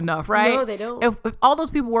the people enough, right? No, they don't. If all those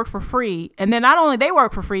people work for free, and then not only they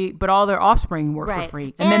work for free, but all their offspring work for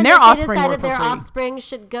free, and then their offspring work for free. Their offspring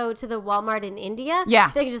should go to the Walmart in India.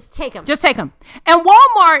 Yeah, they can just take them. Just take them. And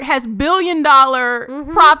Walmart has $1 billion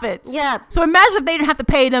profits. Yeah. So imagine if they didn't have to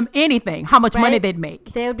pay them anything, how much money they'd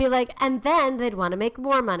make. They would be like, and then they'd want to make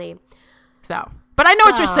more money. So. But I know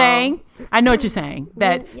what you're saying.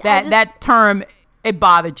 That term, it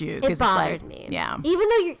bothered you. It bothered me. Yeah. Even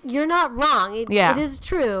though you're not wrong. It is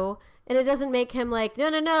true. And it doesn't make him like,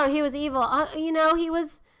 no, he was evil. He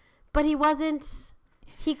was, but he wasn't.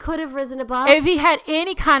 He could have risen above. If he had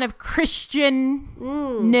any kind of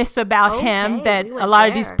Christianness about him that a lot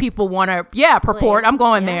of these people want to, purport, I'm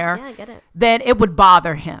going there. Yeah, I get it. Then it would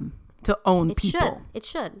bother him to own people. It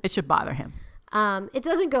should. It should bother him. It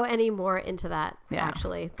doesn't go any more into that,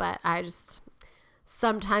 actually. But I just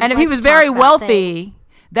sometimes. And if he was very wealthy,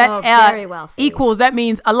 very wealthy. equals, that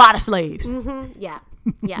means a lot of slaves. Mm-hmm.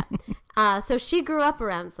 Yeah. So she grew up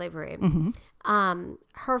around slavery.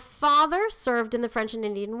 Her father served in the French and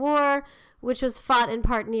Indian War, which was fought in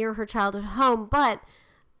part near her childhood home. But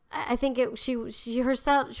I think her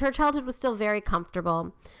childhood was still very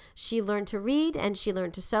comfortable. She learned to read and she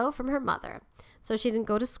learned to sew from her mother. So she didn't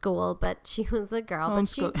go to school, but she was a girl. But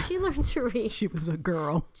she learned to read. She was a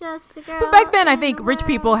girl. Just a girl. But back then, I think rich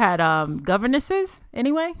people had governesses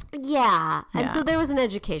anyway. Yeah. And so there was an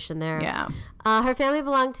education there. Yeah. Her family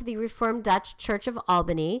belonged to the Reformed Dutch Church of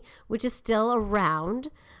Albany, which is still around.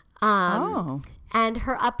 And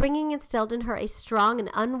her upbringing instilled in her a strong and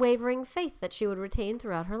unwavering faith that she would retain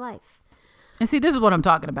throughout her life. And see, this is what I'm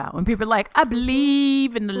talking about. When people are like, I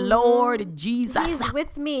believe in the Lord and Jesus. He's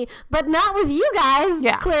with me, but not with you guys,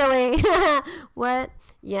 clearly. What?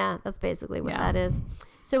 Yeah, that's basically what that is.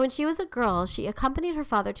 So when she was a girl, she accompanied her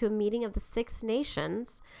father to a meeting of the Six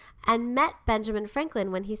Nations and met Benjamin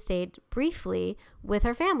Franklin when he stayed briefly with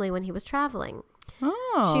her family when he was traveling.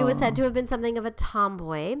 Oh. She was said to have been something of a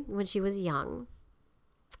tomboy when she was young.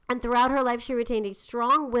 And throughout her life, she retained a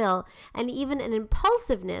strong will and even an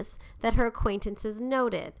impulsiveness that her acquaintances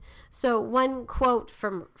noted. So one quote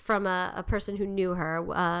from a person who knew her,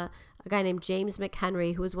 a guy named James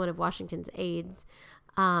McHenry, who was one of Washington's aides,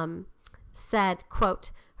 said,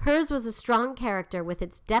 quote, "Hers was a strong character with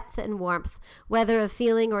its depth and warmth, whether of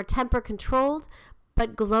feeling or temper controlled,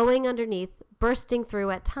 but glowing underneath, bursting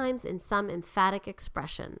through at times in some emphatic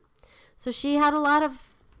expression." So she had a lot of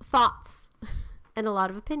thoughts and a lot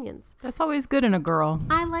of opinions. That's always good in a girl.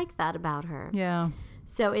 I like that about her. Yeah.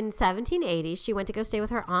 So in 1780, she went to go stay with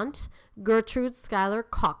her aunt, Gertrude Schuyler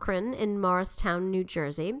Cochran, in Morristown, New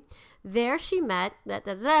Jersey. There she met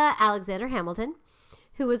Alexander Hamilton,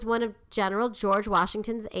 who was one of General George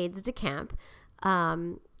Washington's aides de camp.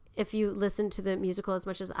 If you listened to the musical as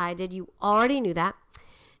much as I did, you already knew that.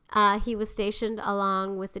 He was stationed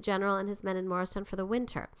along with the general and his men in Morristown for the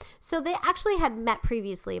winter. So they actually had met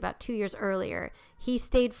previously about 2 years earlier. He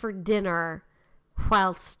stayed for dinner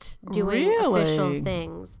whilst doing official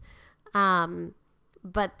things.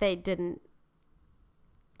 But they didn't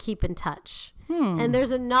keep in touch. And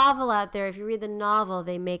there's a novel out there. If you read the novel,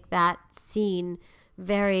 they make that scene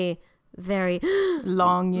very, very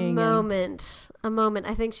longing. A moment.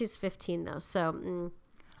 I think she's 15 though. So,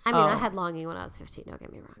 I had longing when I was 15. Don't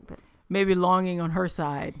get me wrong, but maybe longing on her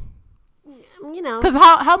side. You know, because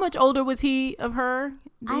how much older was he of her?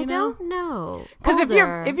 I don't know. Because if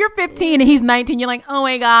you're 15 and he's 19, you're like, oh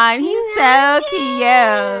my god, he's so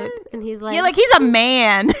cute, and he's like, you're like, he's a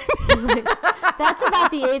man. He's like, that's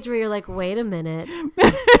about the age where you're like, wait a minute,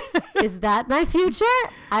 is that my future?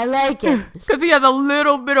 I like it because he has a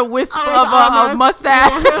little bit of wisp of a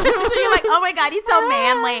mustache. Yeah. So you're like, oh my god, he's so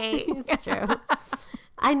manly. It's true.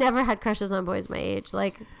 I never had crushes on boys my age.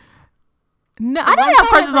 Like, no, I didn't have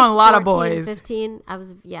crushes on a lot 14, of boys. 15. I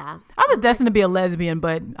was destined to be a lesbian,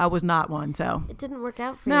 but I was not one. So it didn't work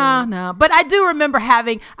out for you. No. But I do remember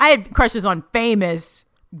I had crushes on famous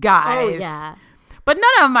guys. Oh yeah. But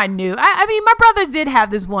none of them I knew. I mean, my brothers did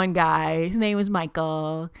have this one guy. His name was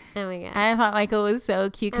Michael. Oh my god. I thought Michael was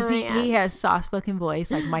so cute because he has soft spoken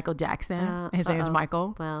voice like Michael Jackson. His name is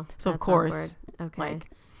Michael. Well, so of course, awkward. Okay. like.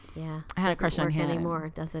 Yeah, I had a crush on him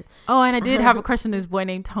anymore, does it? Oh, and I did have a crush on this boy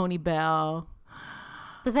named Tony Bell.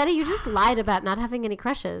 Lavetta, you just lied about not having any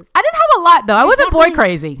crushes. I didn't have a lot though. I wasn't boy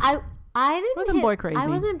crazy. I didn't. Boy crazy. I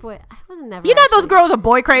wasn't never. You know those girls are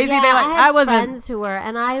boy crazy. Yeah, They like. I wasn't. Friends who were,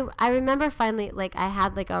 and I remember finally like I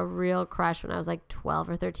had like a real crush when I was like 12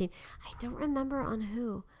 or 13. I don't remember on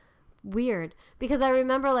who. Weird, because I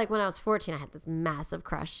remember like when I was 14, I had this massive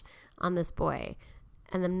crush on this boy.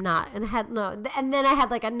 And then and then I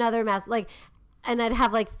had like another and I'd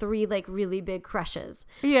have like 3 like really big crushes.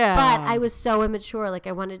 Yeah. But I was so immature, like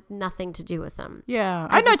I wanted nothing to do with them. Yeah.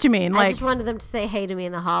 I know what you mean. Like, I just wanted them to say hey to me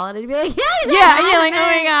in the hall and I'd be like, and you're like,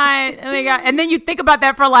 oh my god. And then you think about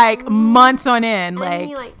that for like months on end. Like, and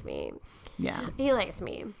he likes me. Yeah. He likes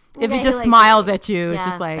me. If he just smiles at you, it's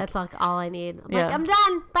just like, that's like all I need. I'm like, I'm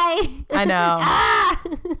done. Bye. I know.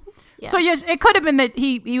 Yeah. So yes, it could have been that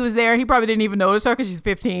he was there. He probably didn't even notice her because she's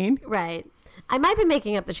 15. Right. I might be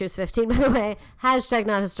making up that she was 15, by the way. Hashtag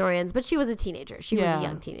not historians, but she was a teenager. She was a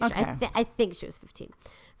young teenager. Okay. I think she was 15,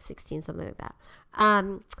 16, something like that.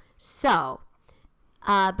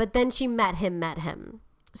 But then she met him.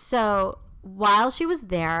 So while she was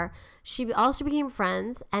there, she also became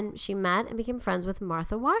friends, and she met and became friends with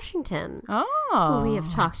Martha Washington, who we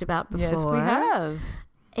have talked about before. Yes, we have.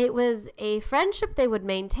 It was a friendship they would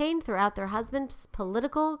maintain throughout their husbands'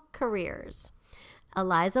 political careers.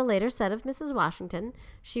 Eliza later said of Mrs. Washington,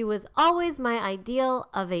 "She was always my ideal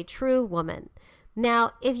of a true woman."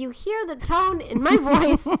 Now, if you hear the tone in my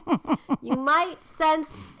voice, you might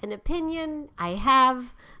sense an opinion I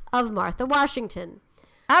have of Martha Washington.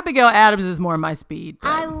 Abigail Adams is more my speed.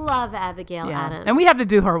 I love Abigail Adams. And we have to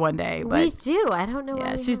do her one day. But we do. I don't know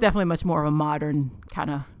why. Yeah, she's definitely much more of a modern kind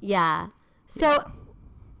of. Yeah. So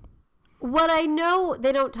what I know,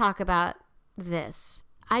 they don't talk about this.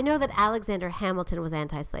 I know that Alexander Hamilton was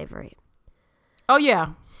anti-slavery. Oh,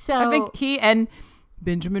 yeah. So I think he and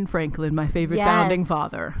Benjamin Franklin, my favorite founding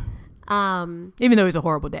father. Even though he's a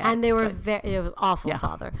horrible dad. And they were it was awful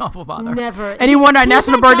father. Awful father. Never. And he wanted our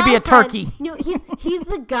national bird to be a turkey. No, he's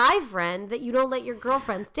the guy friend that you don't let your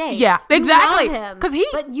girlfriends date. Yeah, exactly. You love him,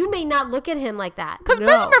 but you may not look at him like that. Because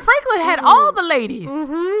Benjamin Franklin had all the ladies.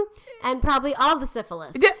 Mm-hmm. And probably all the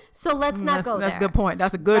syphilis. Yeah. So let's not go there. That's a good point.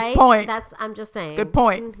 That's a good point. I'm just saying. Good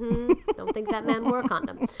point. Mm-hmm. Don't think that man wore a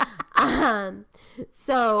condom.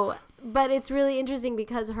 But it's really interesting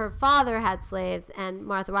because her father had slaves, and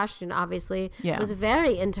Martha Washington obviously was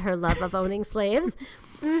very into her love of owning slaves.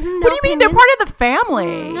 What do you mean? They're part of the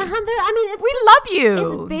family. We love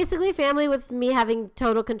you. It's basically family with me having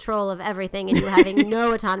total control of everything and you having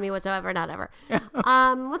no autonomy whatsoever. Not ever.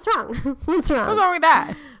 What's wrong? What's wrong? What's wrong with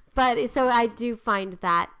that? But so I do find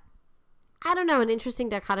that, I don't know, an interesting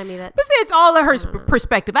dichotomy. But see, it's all of her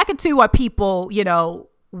perspective. I could see why people,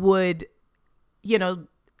 would,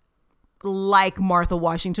 like Martha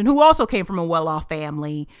Washington, who also came from a well-off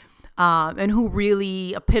family, and who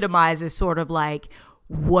really epitomizes sort of like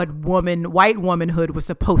what white womanhood was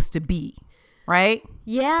supposed to be, right?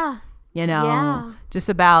 Yeah. Just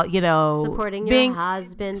about, supporting your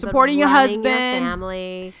husband, supporting your husband, your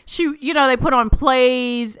family. She, they put on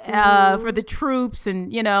plays for the troops,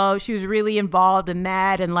 and she was really involved in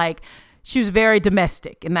that, and like she was very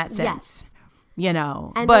domestic in that sense. And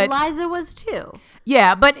Eliza was too.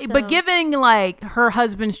 Yeah, but giving like her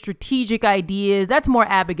husband strategic ideas, that's more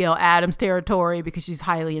Abigail Adams territory because she's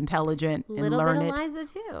highly intelligent and learned. Little bit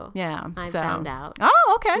Eliza too. Yeah, I found out.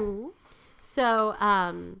 Oh, okay. Mm-hmm. So,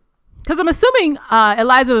 because I'm assuming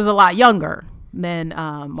Eliza was a lot younger than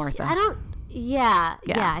Martha. I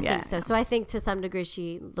think so. So I think to some degree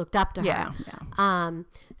she looked up to her. Yeah.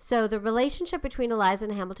 So the relationship between Eliza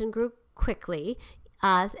and Hamilton grew quickly.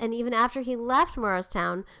 And even after he left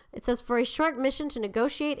Morristown, it says, for a short mission to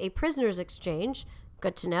negotiate a prisoner's exchange,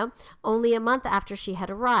 good to know, only a month after she had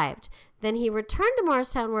arrived. Then he returned to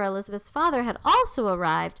Morristown, where Elizabeth's father had also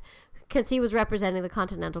arrived, because he was representing the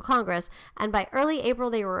Continental Congress, and by early April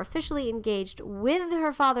they were officially engaged with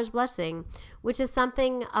her father's blessing, which is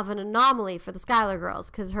something of an anomaly for the Schuyler girls,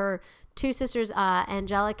 because her two sisters,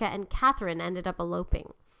 Angelica and Catherine, ended up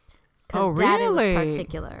eloping. Oh, really? Daddy was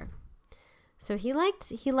particular. So he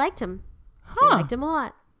liked him. He liked him a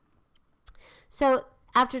lot. So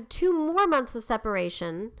after 2 more months of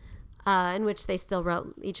separation, in which they still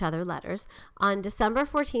wrote each other letters, on December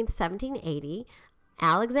 14th, 1780,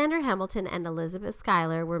 Alexander Hamilton and Elizabeth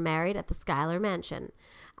Schuyler were married at the Schuyler Mansion.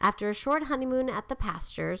 After a short honeymoon at the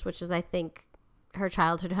Pastures, which is, I think, her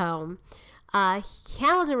childhood home,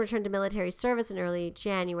 Hamilton returned to military service in early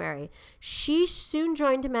January. She soon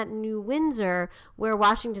joined him at New Windsor, where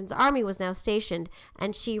Washington's army was now stationed,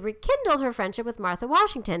 and she rekindled her friendship with Martha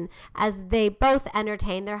Washington as they both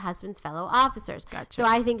entertained their husband's fellow officers. Gotcha. So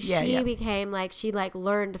I think she became she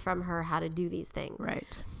learned from her how to do these things.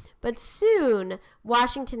 Right. But soon,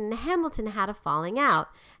 Washington and Hamilton had a falling out,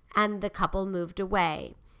 and the couple moved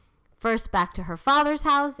away. First back to her father's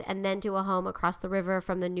house, and then to a home across the river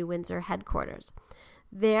from the New Windsor headquarters.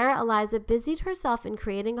 There, Eliza busied herself in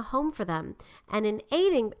creating a home for them, and in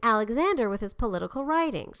aiding Alexander with his political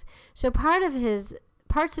writings. So parts of his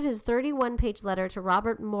 31-page letter to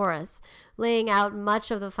Robert Morris, laying out much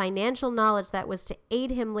of the financial knowledge that was to aid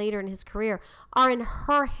him later in his career, are in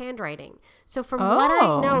her handwriting. So from what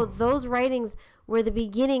I know, those writings were the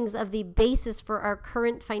beginnings of the basis for our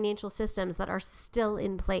current financial systems that are still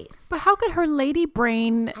in place. But how could her lady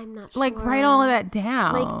brain write all of that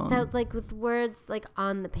down? That's with words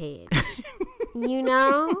on the page.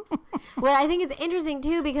 Well, I think it's interesting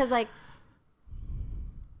too because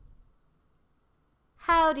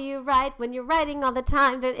how do you write when you're writing all the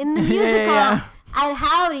time? But in the musical, and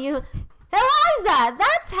how do you... Eliza,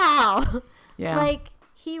 that's how. Yeah.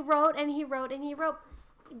 He wrote and he wrote and he wrote.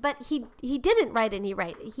 But he didn't write and he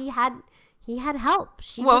write. He he had help.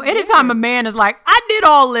 Anytime a man is like, I did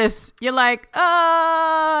all this, you're like,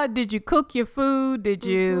 did you cook your food? Did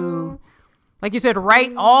you, like you said,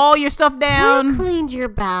 write all your stuff down? Who cleaned your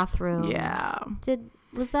bathroom? Yeah.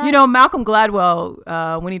 Was that? You know, Malcolm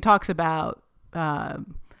Gladwell, when he talks about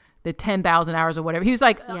the 10,000 hours or whatever, he was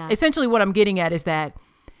like, essentially what I'm getting at is that,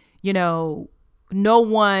 you know, no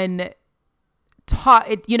one taught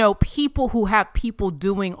it, you know, people who have people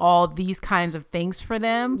doing all these kinds of things for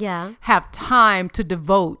them have time to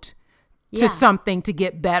devote to something to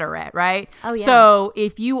get better at, right? Oh, yeah. So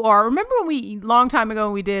if you are, remember long time ago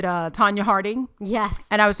when we did Tanya Harding? Yes.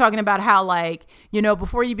 And I was talking about how, like, you know,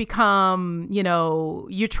 before you become, you know,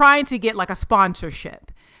 you're trying to get like a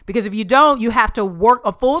sponsorship. Because if you don't, you have to work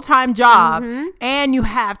a full-time job and you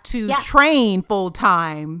have to train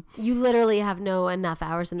full-time. You literally have enough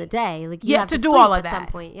hours in the day. Like you have to do all of that at some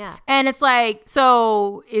point. Yeah. And it's like,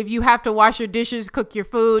 so if you have to wash your dishes, cook your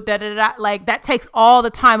food, like that takes all the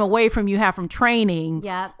time away from you have from training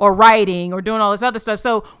or writing or doing all this other stuff.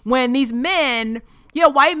 So when these men,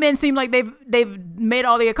 white men seem like they've made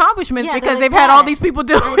all the accomplishments because they've had all these people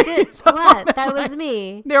doing it. So what? That was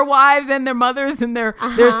me. Their wives and their mothers and their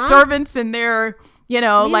servants and their,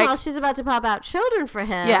 Meanwhile, like she's about to pop out children for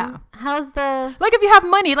him. Yeah. How's the... Like if you have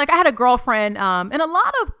money, like I had a girlfriend and a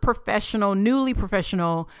lot of newly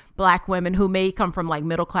professional black women who may come from like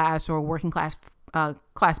middle class or working class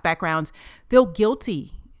backgrounds feel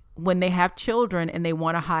guilty when they have children and they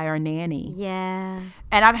want to hire a nanny. Yeah.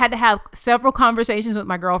 And I've had to have several conversations with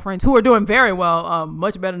my girlfriends who are doing very well,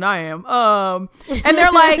 much better than I am. And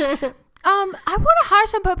they're like, I want to hire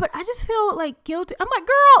somebody, but I just feel like guilty. I'm like,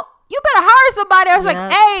 girl, you better hire somebody. I was like,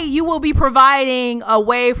 A, you will be providing a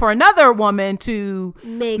way for another woman to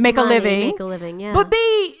make a living. Yeah. But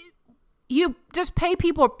B, you just pay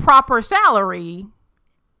people a proper salary.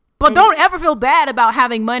 But don't ever feel bad about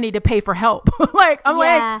having money to pay for help. Like, I'm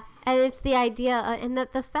like. And it's the idea. And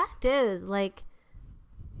that the fact is, like,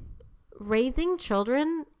 raising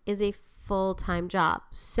children is a full-time job.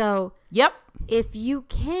 So. Yep. If you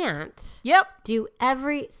can't. Do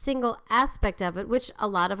every single aspect of it, which a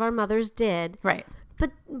lot of our mothers did. Right.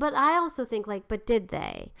 But I also think, like, but did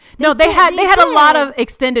they? No, they had a lot of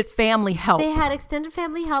extended family help. They had extended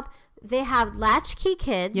family help. They had latchkey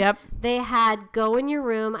kids. Yep. They had go in your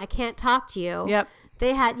room. I can't talk to you. Yep.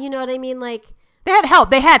 They had, you know what I mean? Like. They had help.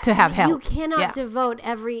 They had to have help. You cannot devote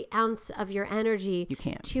every ounce of your energy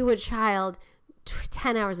to a child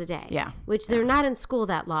 10 hours a day. Yeah. Which they're not in school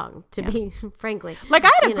that long, to be frankly. Like I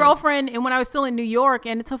had a girlfriend and when I was still in New York,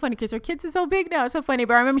 and it's so funny because her kids are so big now. It's so funny.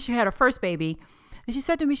 But I remember she had her first baby and she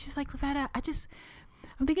said to me, she's like, Lavetta,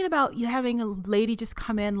 I'm thinking about you having a lady just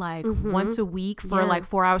come in like once a week for like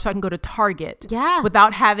 4 hours so I can go to Target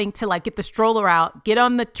without having to like get the stroller out, get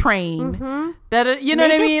on the train. You know what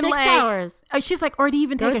I mean? 6 like, hours. She's like, or to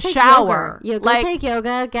even take a shower. Go take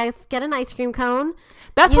yoga, get an ice cream cone.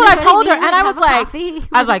 That's what I told her. And I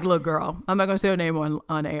was like, look, girl, I'm not going to say her name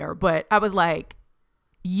on air, but I was like,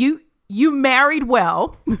 you married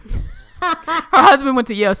well. Her husband went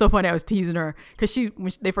to Yale. So funny. I was teasing her because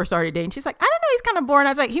when they first started dating, she's like, I don't know, he's kind of boring.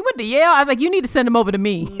 I was like, he went to Yale. I was like, you need to send him over to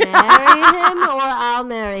me. Marry him or I'll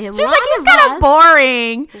marry him. She's like, he's kind of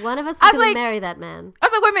boring. One of us is going to marry that man. I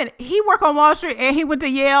was like, wait a minute. He worked on Wall Street and he went to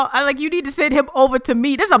Yale. I was like, you need to send him over to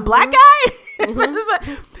me. This is a black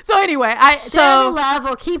guy. So anyway, love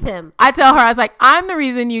or keep him. I tell her, I was like, I'm the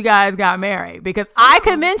reason you guys got married because I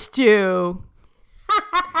convinced you.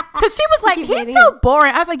 Because she was like, he's so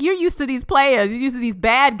boring. I was like, you're used to these players. You're used to these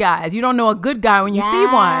bad guys. You don't know a good guy when you see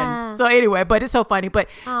one. So anyway, but it's so funny. But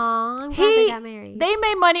I'm glad they got married. They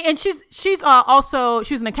made money. And she's also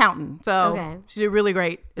an accountant. So she did really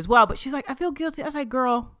great as well. But she's like, I feel guilty. I was like,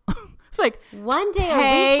 girl. It's like one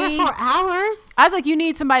day a week for 4 hours. I was like, you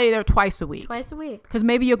need somebody there twice a week. Because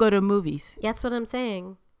maybe you'll go to movies. That's what I'm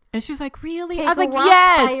saying. And she's like, really? Take I was like, walk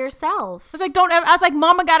yes. By yourself. I was like, don't ever. I was like,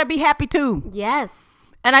 mama got to be happy too. Yes.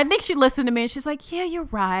 And I think she listened to me and she's like, yeah, you're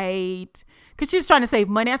right. Because she was trying to save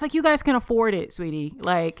money. I was like, you guys can afford it, sweetie.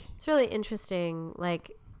 Like, it's really interesting,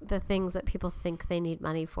 like, the things that people think they need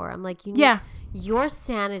money for. I'm like, your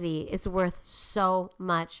sanity is worth so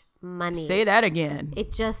much money. Say that again.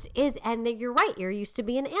 It just is. And you're right. You're used to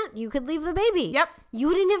be an aunt. You could leave the baby. Yep.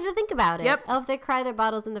 You didn't have to think about it. Yep. Oh, if they cry their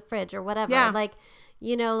bottles in the fridge or whatever. Yeah. Like,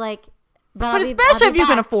 you know, like. But especially if you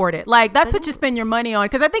can afford it. Like, that's what you spend your money on.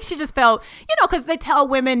 Because I think she just felt, because they tell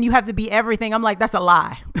women you have to be everything. I'm like, that's a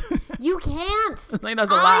lie. You can't. Like, that's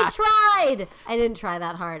a lie. I tried. I didn't try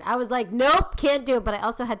that hard. I was like, nope, can't do it. But I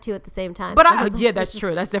also had two at the same time. But that's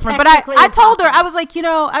true. That's different. But I told her, I was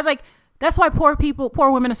like, that's why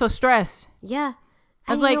poor women are so stressed. Yeah.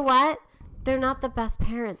 I was and like, you know what? they're not the best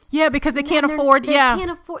parents. Yeah, because they can't afford. They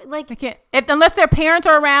can't afford, like, they can't, unless their parents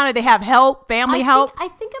are around and they have help, family help. I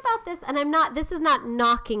think about this, and this is not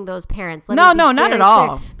knocking those parents. No, not at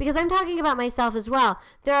all. Because I'm talking about myself as well.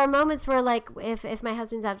 There are moments where, like, if my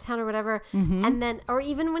husband's out of town or whatever, and then, or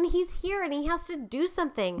even when he's here and he has to do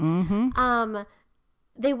something,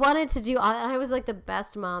 they wanted to do, I was like the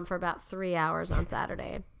best mom for about 3 hours on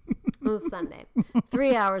Saturday. It was Sunday.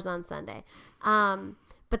 3 hours on Sunday.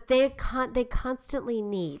 But they constantly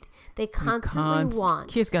need. They constantly want.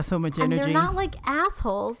 Kids got so much energy. And they're not like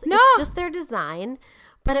assholes. No. It's just their design.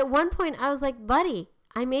 But at one point I was like, buddy,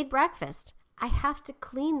 I made breakfast. I have to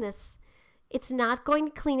clean this. It's not going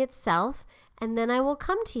to clean itself. And then I will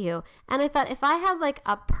come to you. And I thought, if I had like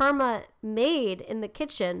a perma maid in the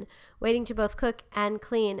kitchen waiting to both cook and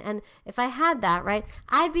clean, and if I had that, right,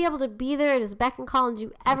 I'd be able to be there at his beck and call and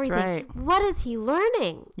do everything. That's right. What is he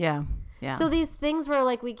learning? Yeah. Yeah. So these things where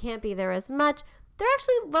like we can't be there as much, they're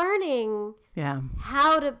actually learning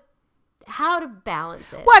how to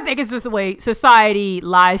balance it. Well, I think it's just the way society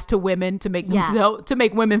lies to women to make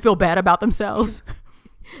women feel bad about themselves.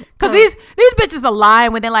 Because these bitches are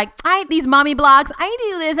lying when they're like, I eat these mommy blogs, I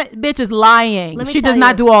do this. Bitch is lying. She does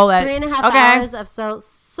not do all that. 3.5 hours of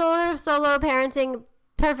sort of solo parenting,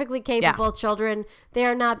 perfectly capable children. They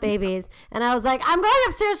are not babies. And I was like, I'm going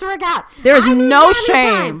upstairs to work out. There's no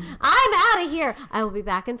shame. I'm out of here. I will be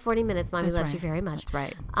back in 40 minutes. Mommy loves you very much. That's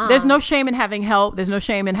right. There's no shame in having help. There's no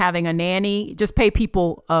shame in having a nanny. Just pay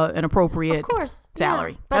people an appropriate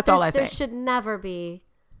salary. That's all I say. There should never be.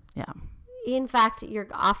 Yeah. In fact,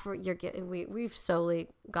 we've solely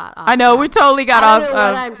got off. I know, we totally got off. I don't know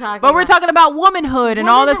what I'm talking but we're talking about womanhood and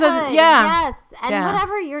all this. Yes. And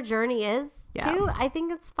whatever your journey is, too, I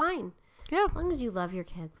think it's fine. Yeah. As long as you love your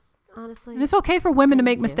kids, honestly. And it's okay for women to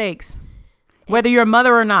make mistakes, whether you're a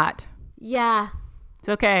mother or not. Yeah. It's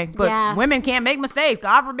okay. But women can't make mistakes.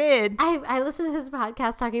 God forbid. I listened to his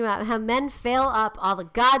podcast talking about how men fail up all the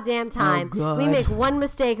goddamn time. Oh, God. We make one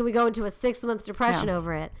mistake and we go into a 6-month depression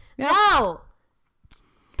over it. Yeah. No.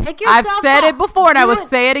 Pick yourself I've said up. it before and I will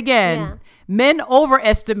say it again. Yeah. Men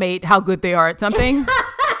overestimate how good they are at something.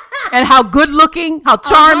 And how good looking, how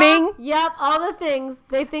charming. Yep, all the things.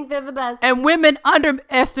 They think they're the best. And women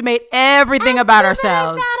underestimate everything about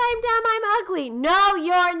ourselves. I'm dumb, I'm ugly. No,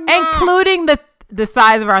 you're not. Including the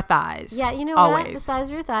size of our thighs. Yeah, you know what? The size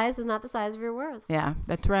of your thighs is not the size of your worth. Yeah,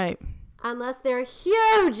 that's right. Unless they're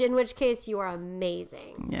huge, in which case you are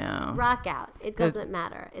amazing. Yeah. Rock out. It doesn't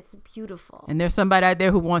matter. It's beautiful. And there's somebody out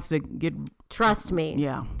there who wants to get... Trust me.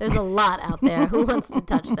 Yeah. There's a lot out there who wants to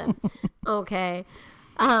touch them. Okay.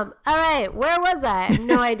 All right. Where was I? I have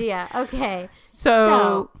no idea. Okay.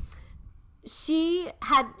 So she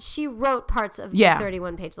wrote parts of the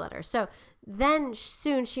 31-page letter. So then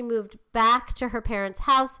soon she moved back to her parents'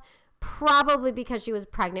 house, probably because she was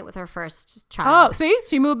pregnant with her first child. Oh, see?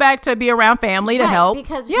 She moved back to be around family to help.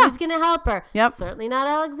 Because who's going to help her? Yep. Certainly not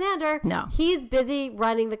Alexander. No. He's busy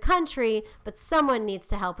running the country, but someone needs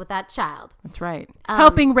to help with that child. That's right.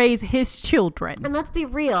 Helping raise his children. And let's be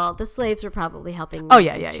real, the slaves were probably helping raise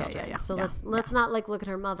his children. Yeah. So let's not like look at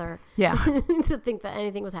her mother to think that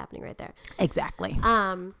anything was happening right there. Exactly.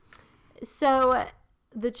 So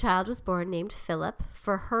the child was born named Philip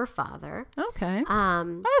for her father. Okay.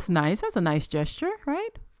 That's nice. That's a nice gesture, right?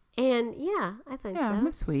 And yeah, I think so. Yeah,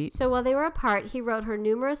 that's sweet. So while they were apart, he wrote her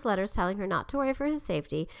numerous letters telling her not to worry for his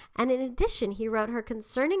safety. And in addition, he wrote her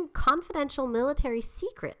concerning confidential military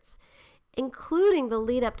secrets, including the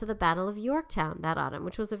lead up to the Battle of Yorktown that autumn,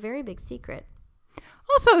 which was a very big secret.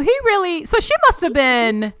 Oh, so she must have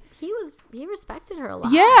been... He respected her a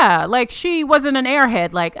lot. Yeah, like she wasn't an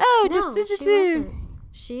airhead, like, oh, no, just... I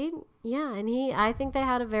think they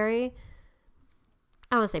had a very, I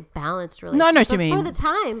don't want to say balanced relationship. No, I know what you mean. For the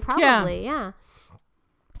time, probably, yeah.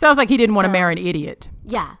 Sounds like he didn't want to marry an idiot.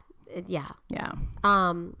 Yeah.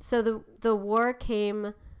 So the war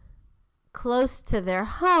came close to their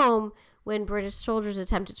home when British soldiers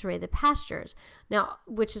attempted to raid the pastures. Now,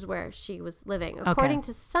 which is where she was living. According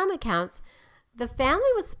to some accounts, the family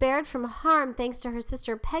was spared from harm thanks to her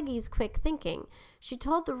sister Peggy's quick thinking. She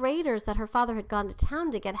told the raiders that her father had gone to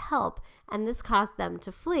town to get help, and this caused them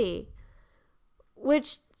to flee,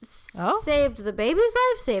 which saved the baby's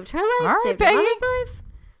life, saved her life, saved her mother's life.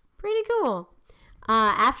 Pretty cool.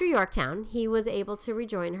 After Yorktown, he was able to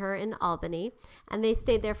rejoin her in Albany, and they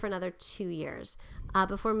stayed there for another 2 years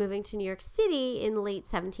before moving to New York City in late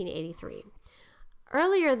 1783.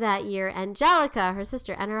 Earlier that year, Angelica, her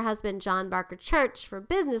sister, and her husband, John Barker Church, for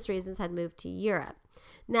business reasons, had moved to Europe.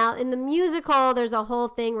 Now, in the musical, there's a whole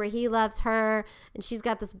thing where he loves her, and she's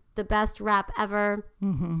got the best rap ever.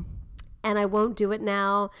 Mm-hmm. and I won't do it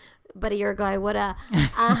now. But a year ago I woulda.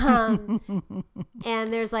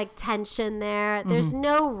 And there's like tension there. There's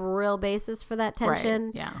no real basis for that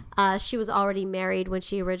tension. Right. Yeah. She was already married when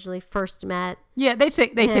she originally first met. Yeah, they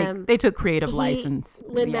took creative license.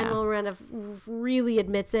 Lin-Manuel Miranda really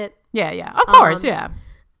admits it. Yeah. Of course, yeah.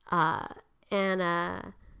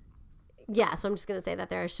 Yeah, so I'm just gonna say that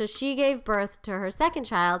there. So she gave birth to her second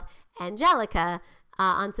child, Angelica,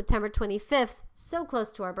 on September 25th, so close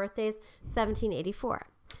to our birthdays, 1784.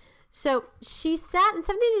 So she sat in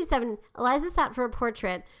 1787. Eliza sat for a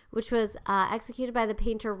portrait, which was executed by the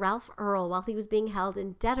painter Ralph Earl while he was being held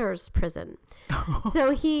in debtor's prison.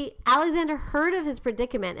 So Alexander heard of his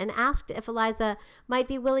predicament and asked if Eliza might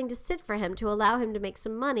be willing to sit for him to allow him to make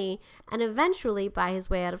some money and eventually buy his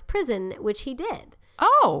way out of prison, which he did.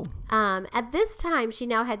 Oh. At this time, she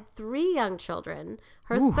now had 3 young children.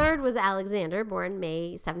 Her third was Alexander, born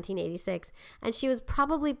May 1786, and she was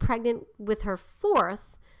probably pregnant with her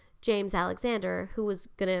fourth, James Alexander, who was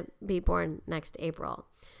going to be born next April.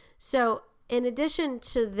 So in addition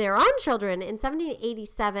to their own children, in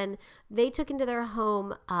 1787, they took into their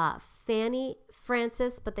home Fanny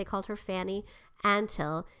Frances, but they called her Fanny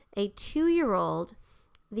Antill, a 2-year-old,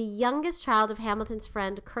 the youngest child of Hamilton's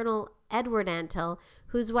friend, Colonel Edward Antill,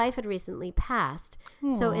 whose wife had recently passed.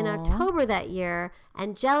 Aww. So in October that year,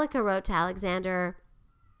 Angelica wrote to Alexander,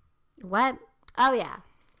 what? Oh, yeah.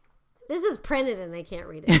 This is printed and I can't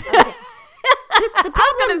read it. Okay. I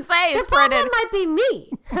was going to say it's printed. The problem might be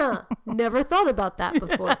me. Huh. Never thought about that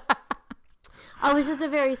before. It was just a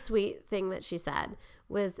very sweet thing that she said,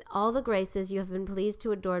 was all the graces you have been pleased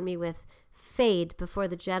to adorn me with fade before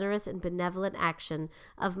the generous and benevolent action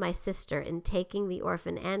of my sister in taking the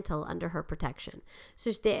orphan Antill under her protection.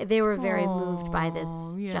 So they were very moved by this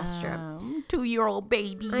gesture. 2-year-old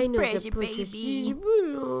baby. I know, precious baby.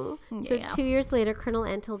 So 2 years later, Colonel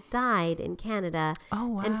Antill died in Canada. Oh,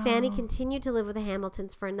 wow. And Fanny continued to live with the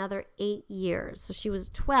Hamiltons for another 8 years. So she was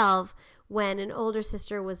 12 when an older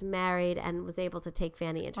sister was married and was able to take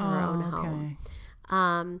Fanny into her own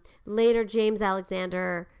home. Later, James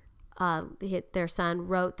Alexander, their son,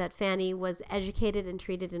 wrote that Fanny was educated and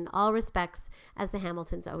treated in all respects as the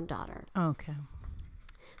Hamiltons' own daughter. Okay.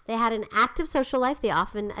 They had an active social life. They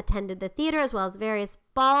often attended the theater as well as various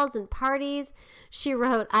balls and parties. She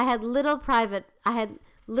wrote, I had little of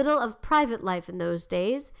private life in those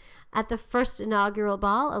days. At the first inaugural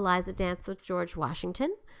ball, Eliza danced with George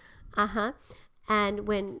Washington. And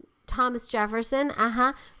when Thomas Jefferson,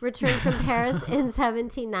 returned from Paris in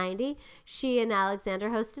 1790, she and Alexander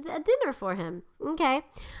hosted a dinner for him. Okay.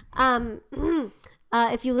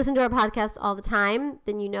 If you listen to our podcast all the time,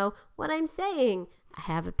 then you know what I'm saying. I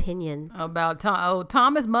have opinions. About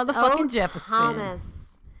Thomas motherfucking Jefferson.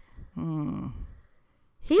 Thomas.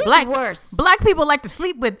 He's worse. Black people like to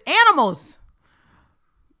sleep with animals.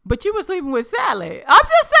 But you were sleeping with Sally. I'm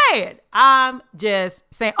just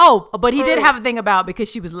saying. Oh, but he did have a thing about because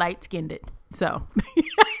she was light-skinned. So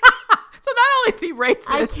so not only is he racist,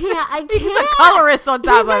 I can't. He's a colorist on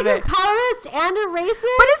top of it. He's a colorist and a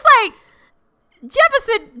racist. But it's like,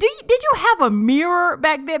 Jefferson, did you have a mirror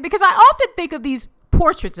back then? Because I often think of these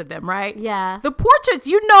portraits of them, right? Yeah. The portraits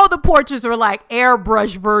are like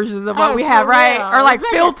airbrush versions of what we have, right? Or like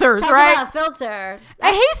filters, right? About filter.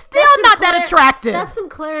 And he's still not that attractive. That's some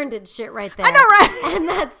Clarendon shit right there. I know, right? And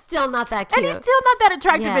that's still not that cute. And he's still not that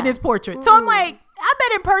attractive in his portrait. So I'm like, I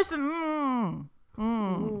bet in person,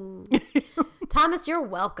 Thomas, you're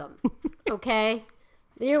welcome. Okay?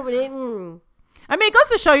 I mean, it goes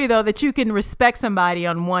to show you, though, that you can respect somebody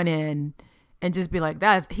on one end and just be like,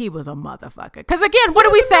 he was a motherfucker. Because again, what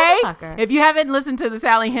do we say? If you haven't listened to the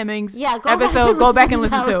Sally Hemmings episode, go back and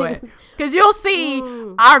listen to it. Because you'll see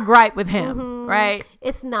our gripe with him, right?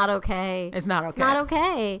 It's not okay. It's not okay. It's not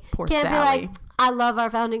okay. Poor Can't Sally. be like, I love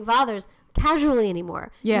our founding fathers casually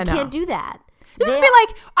anymore. You can't do that. Just be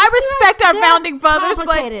like, I respect our founding fathers,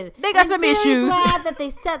 but they got some issues. I'm glad that they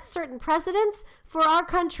set certain precedents for our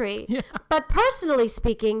country. Yeah. But personally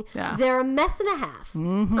speaking, they're a mess and a half.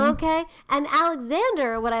 Okay? And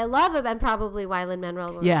Alexander, what I love about, and probably why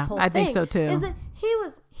Lin-Manuel wrote the whole thing, think so too, is that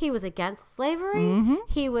he was against slavery.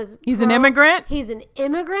 He's an immigrant. He's an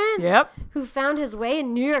immigrant. Yep. Who found his way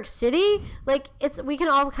in New York City. Like, we can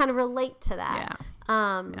all kind of relate to that.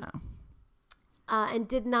 Yeah. And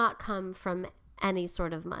did not come from any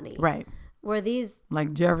sort of money. Right. Where these,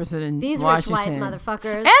 like Jefferson and these Washington. rich white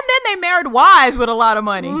motherfuckers. And then they married wives with a lot of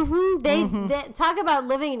money. They talk about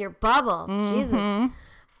living in your bubble. Jesus.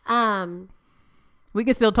 We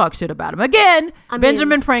can still talk shit about him. Again,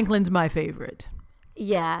 Benjamin Franklin's my favorite.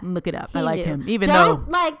 Yeah. Look it up. I like him.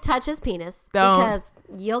 Don't touch his penis. Because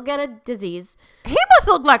you'll get a disease. He must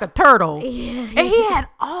look like a turtle. Yeah. And he had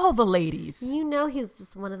all the ladies. You know, he was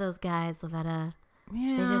just one of those guys, Lavetta.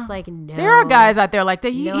 Yeah. They just like, no. There are guys out there like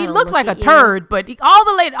that. He looks like a turd, but all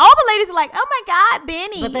the ladies are like, oh my God,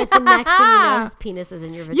 Benny. But like the next thing you know, his penis is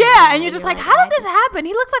in your vagina. Yeah, and you're just like, how did this happen?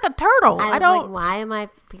 He looks like a turtle. I don't. Like, why am I?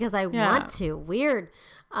 Because I want to. Weird.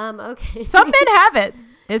 Okay. Some men have it.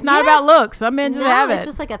 It's not about looks. Some men just have it. It's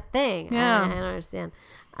just like a thing. Yeah. I don't understand.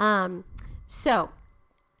 So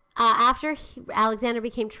after Alexander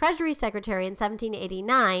became Treasury Secretary in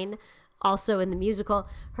 1789, also in the musical,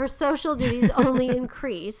 her social duties only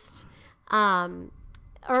increased.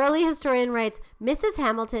 Early historian writes, Mrs.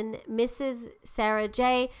 Hamilton, Mrs. Sarah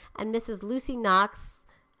J., and Mrs. Lucy Knox,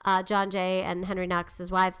 John J. and Henry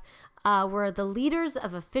Knox's wives, were the leaders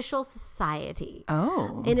of official society.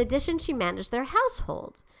 Oh. In addition, she managed their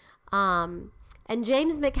household. And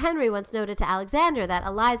James McHenry once noted to Alexander that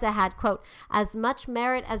Eliza had, quote, as much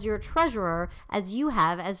merit as your treasurer as you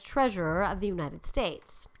have as treasurer of the United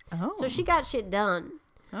States. Oh. So she got shit done.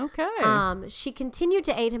 Okay. She continued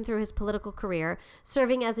to aid him through his political career,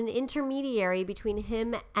 serving as an intermediary between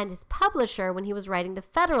him and his publisher when he was writing the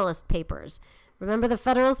Federalist Papers. Remember the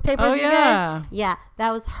Federalist Papers, you guys? Yeah,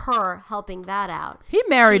 that was her helping that out. He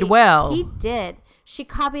married well. He did. She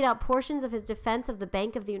copied out portions of his defense of the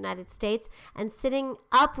Bank of the United States and sitting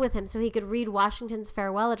up with him so he could read Washington's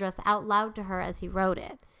farewell address out loud to her as he wrote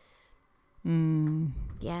it.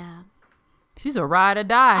 Yeah. She's a ride or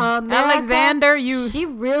die. Alexander, she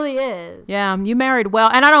really is. Yeah, you married well.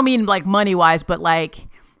 And I don't mean like money-wise, but like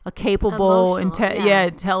a capable,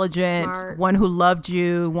 intelligent, smart one who loved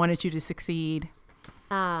you, wanted you to succeed.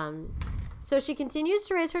 So she continues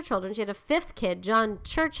to raise her children. She had a fifth kid, John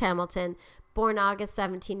Church Hamilton, born August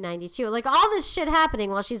 1792. Like all this shit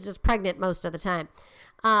happening while she's just pregnant most of the time.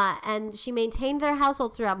 And she maintained their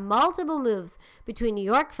household throughout multiple moves between New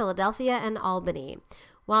York, Philadelphia, and Albany.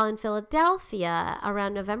 While in Philadelphia,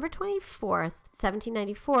 around November 24th,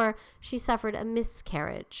 1794, she suffered a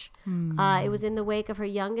miscarriage. It was in the wake of her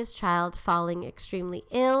youngest child falling extremely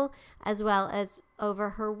ill, as well as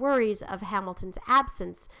over her worries of Hamilton's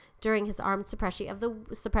absence during his armed suppression of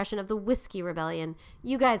the Whiskey Rebellion.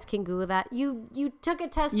 You guys can Google that. You took a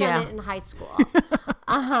test on it in high school.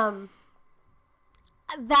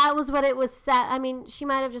 That was what it was set. I mean, she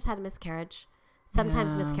might have just had a miscarriage.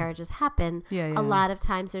 Sometimes miscarriages happen. A lot of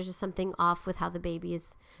times there's just something off with how the baby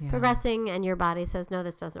is progressing and your body says, no,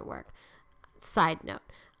 this doesn't work. Side note.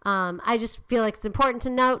 I just feel like it's important to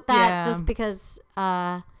note that just because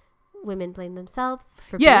women blame themselves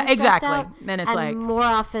for being stressed out. Then it's and like more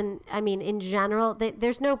often, I mean, in general,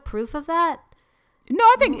 there's no proof of that. No,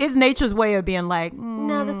 I think it's nature's way of being like,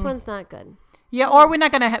 no, this one's not good. Yeah, or we're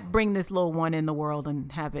not going to bring this little one in the world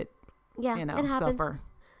and have it, it happens. suffer.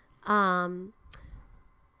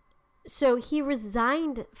 So he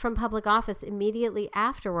resigned from public office immediately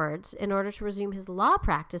afterwards in order to resume his law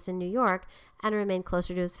practice in New York and remain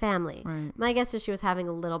closer to his family. Right. My guess is she was having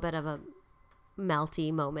a little bit of a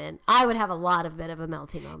melty moment. I would have a lot of bit of a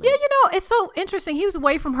melty moment. Yeah, it's so interesting. He was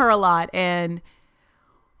away from her a lot. And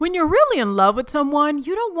when you're really in love with someone,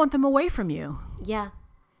 you don't want them away from you. Yeah.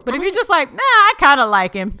 But if you're just like, I kind of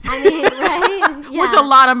like him. I mean, right? Yeah. Which a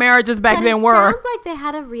lot of marriages back then were. Sounds like they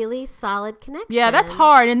had a really solid connection. Yeah, that's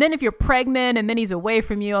hard. And then if you're pregnant and then he's away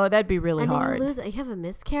from you, that'd be really hard. And then you have a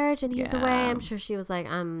miscarriage and he's away. I'm sure she was like,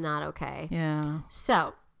 I'm not okay. Yeah.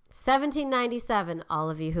 So, 1797, all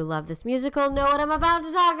of you who love this musical know what I'm about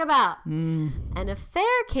to talk about. An affair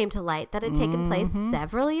came to light that had taken place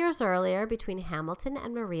several years earlier between Hamilton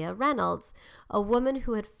and Maria Reynolds, a woman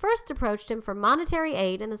who had first approached him for monetary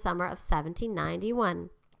aid in the summer of 1791.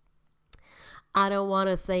 I don't want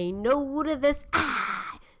to say no to this.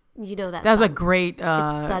 You know that. That's song. a great.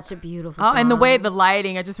 It's such a beautiful song. And the way the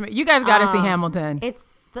lighting, you guys got to see Hamilton. It's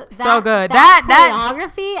so good. That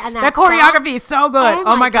choreography and that choreography is so good.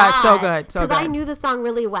 Oh my God, so good. So good. Because I knew the song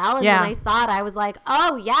really well, and when I saw it, I was like,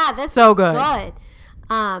 "Oh yeah, this so is good."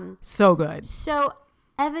 So good. So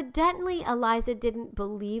evidently, Eliza didn't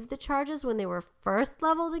believe the charges when they were first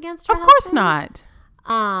leveled against her. Of course not.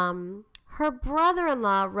 Her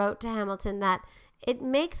brother-in-law wrote to Hamilton that it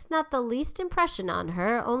makes not the least impression on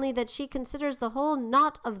her, only that she considers the whole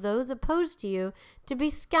knot of those opposed to you to be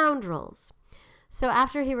scoundrels. So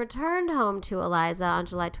after he returned home to Eliza on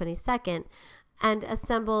July 22nd and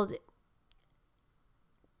assembled...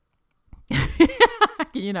 Can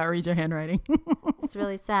you not read your handwriting? It's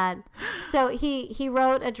really sad. So he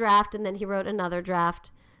wrote a draft and then he wrote another draft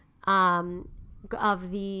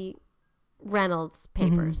of the Reynolds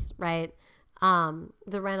papers, right?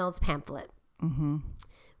 The Reynolds pamphlet,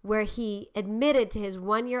 where he admitted to his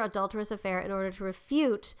 1-year adulterous affair in order to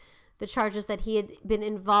refute the charges that he had been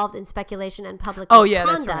involved in speculation and public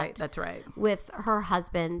misconduct. That's right. With her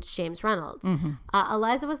husband, James Reynolds. Mm-hmm.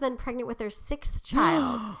 Eliza was then pregnant with their 6th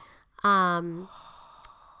child.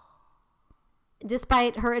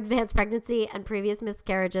 Despite her advanced pregnancy and previous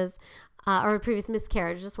miscarriages,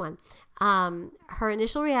 just one. Her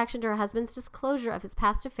initial reaction to her husband's disclosure of his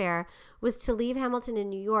past affair was to leave Hamilton in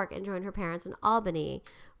New York and join her parents in Albany,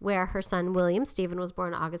 where her son William Stephen was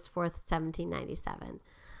born August 4th, 1797.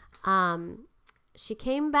 She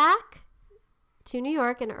came back to New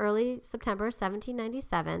York in early September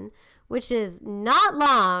 1797, which is not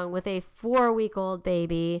long with a 4-week-old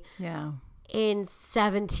baby. Yeah. In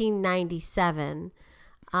 1797.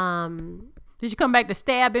 Did you come back to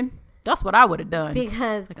stab him? That's what I would have done.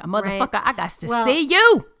 Because, like a motherfucker, right, I got to see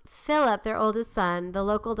you. Philip, their oldest son, the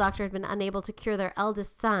local doctor had been unable to cure their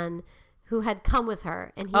eldest son, who had come with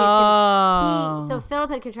her, and so Philip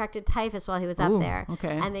had contracted typhus while he was up there,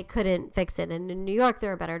 and they couldn't fix it. And in New York, there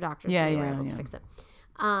were better doctors, so they were able to fix it.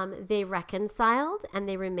 They reconciled, and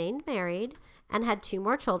they remained married, and had 2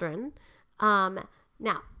 more children.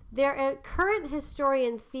 Now, there are current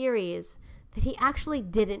historian theories that he actually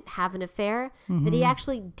didn't have an affair, that he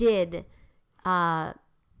actually did fuck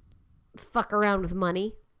around with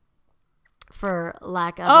money, for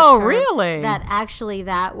lack of a term. Really? That actually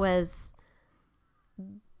that was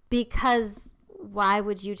because why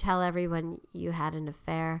would you tell everyone you had an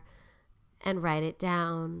affair and write it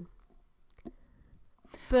down?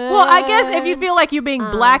 Well, I guess if you feel like you're being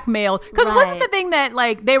blackmailed, because wasn't the thing that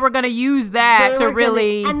like they were going to use that to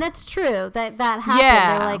really, and that's true that happened.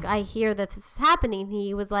 Yeah. They're like, I hear that this is happening.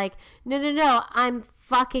 He was like, no, I'm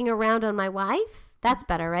fucking around on my wife. That's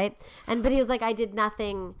better, right? But he was like, I did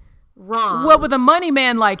nothing wrong. Well, with a money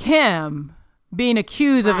man like him, being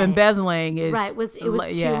accused of embezzling is it was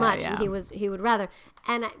too much, and he would rather.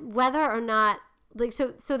 And whether or not, like,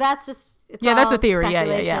 so that's just that's a theory.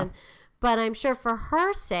 Yeah. But I'm sure for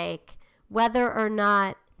her sake, whether or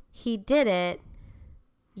not he did it,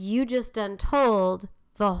 you just done told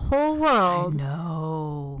the whole world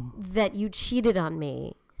that you cheated on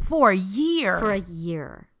me. For a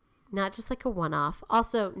year. Not just like a one-off.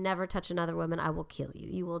 Also, never touch another woman. I will kill you.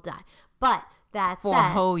 You will die. But that's for a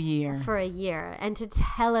whole year. For a year. And to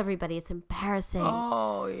tell everybody, it's embarrassing.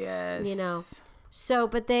 Oh, yes. You know. So,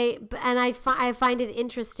 I find it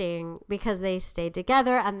interesting because they stayed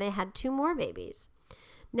together and they had 2 more babies.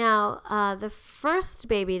 Now, the first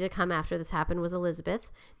baby to come after this happened was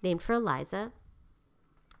Elizabeth, named for Eliza,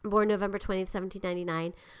 born November 20th,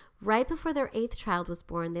 1799. Right before their 8th child was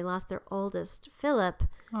born, they lost their oldest, Philip,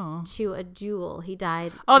 to a duel. He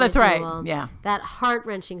died. Oh, that's right. Yeah. That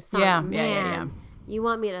heart-wrenching song. Yeah. You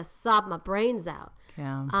want me to sob my brains out.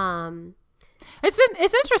 Yeah.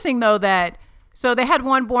 It's interesting, though, that... So they had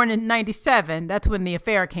one born in 97. That's when the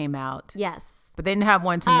affair came out. Yes. But they didn't have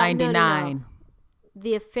one until 99. No.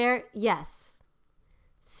 The affair, yes.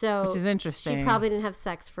 So which is interesting. She probably didn't have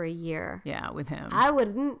sex for a year. Yeah, with him. I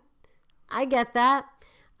wouldn't. I get that.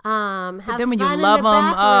 But then when you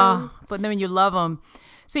love them,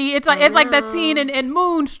 see, it's like that scene in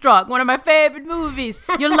Moonstruck, one of my favorite movies.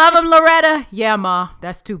 You love him, Loretta? Yeah, Ma.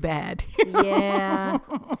 That's too bad. Yeah.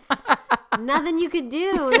 Nothing you could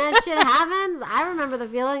do when that shit happens. I remember the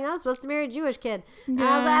feeling. I was supposed to marry a Jewish kid. And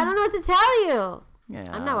I was like, I don't know what to tell you.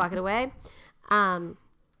 Yeah. I'm not walking away. Yeah.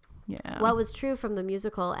 What was true from the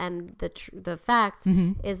musical and the fact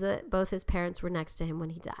is that both his parents were next to him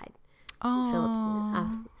when he died. Oh.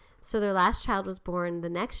 Philip. So their last child was born the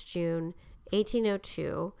next June,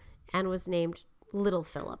 1802, and was named Little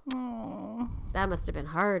Philip. Oh. That must have been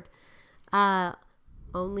hard.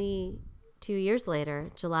 Only 2 years later,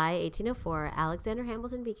 July 1804, Alexander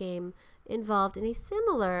Hamilton became involved in a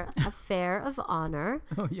similar affair of honor,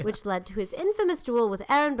 which led to his infamous duel with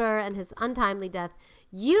Aaron Burr and his untimely death.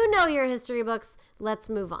 You know your history books. Let's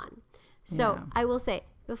move on. So I will say,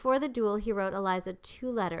 before the duel, he wrote Eliza 2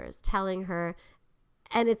 letters telling her,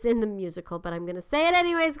 and it's in the musical, but I'm going to say it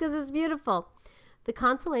anyways because it's beautiful. The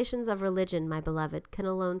consolations of religion, my beloved, can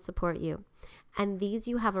alone support you, and these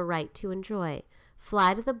you have a right to enjoy.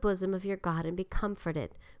 Fly to the bosom of your God and be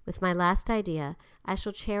comforted. With my last idea, I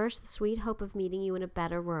shall cherish the sweet hope of meeting you in a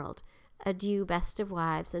better world. Adieu, best of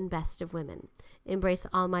wives and best of women. Embrace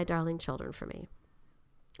all my darling children for me.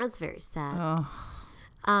 That's very sad.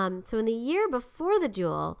 So in the year before the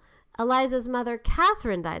duel, Eliza's mother,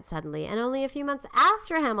 Catherine, died suddenly, and only a few months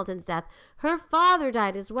after Hamilton's death, her father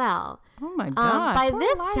died as well. Oh, my God. By Poor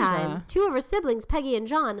this Eliza. time, 2 of her siblings, Peggy and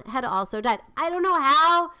John, had also died. I don't know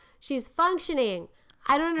how she's functioning.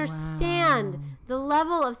 I don't understand the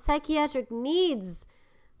level of psychiatric needs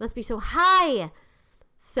Must be so high.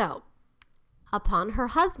 So, upon her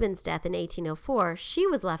husband's death in 1804, she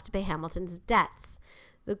was left to pay Hamilton's debts.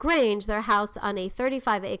 The Grange, their house on a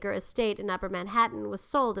 35-acre estate in Upper Manhattan, was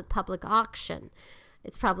sold at public auction.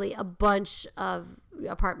 It's probably a bunch of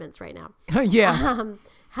apartments right now. Yeah.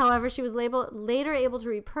 However, she was later able to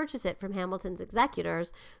repurchase it from Hamilton's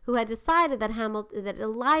executors, who had decided that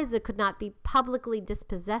Eliza could not be publicly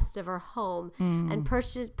dispossessed of her home and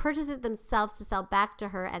purchase it themselves to sell back to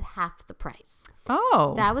her at half the price.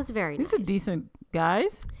 Oh. That was very nice. These are decent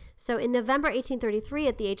guys. So in November 1833,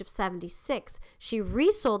 at the age of 76, she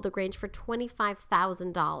resold the Grange for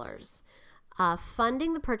 $25,000.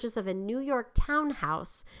 Funding the purchase of a New York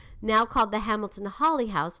townhouse, now called the Hamilton Hawley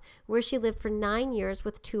House, where she lived for 9 years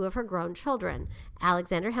with two of her grown children,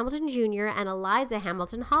 Alexander Hamilton Jr. and Eliza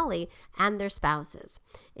Hamilton Hawley, and their spouses.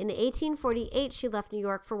 In 1848, she left New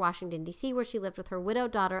York for Washington, D.C., where she lived with her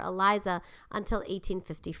widowed daughter, Eliza, until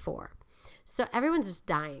 1854. So everyone's just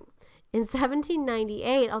dying. In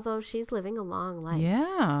 1798, although she's living a long life,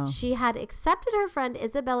 she had accepted her friend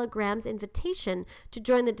Isabella Graham's invitation to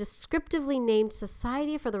join the descriptively named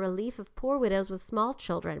Society for the Relief of Poor Widows with Small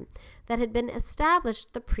Children that had been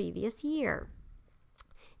established the previous year.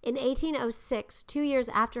 In 1806, 2 years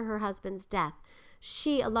after her husband's death,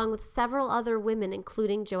 she, along with several other women,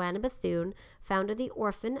 including Joanna Bethune, founded the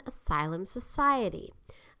Orphan Asylum Society.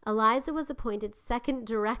 Eliza was appointed second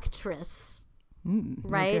directress.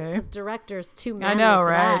 Right? Because director's too many. I know, for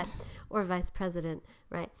right? That. Or vice president,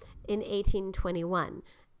 right? In 1821,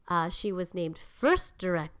 she was named first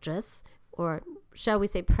directress, or shall we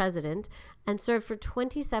say president, and served for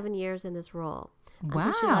 27 years in this role.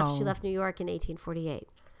 Until she left New York in 1848.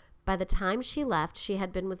 By the time she left, she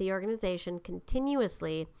had been with the organization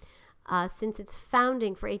continuously since its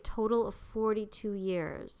founding for a total of 42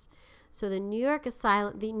 years. So the New York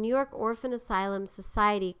Orphan Asylum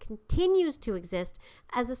Society continues to exist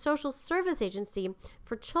as a social service agency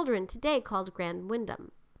for children today called Grand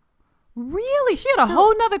Wyndham. Really? She had a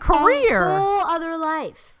whole nother career. A whole other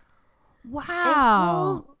life.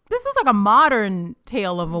 Wow. This is like a modern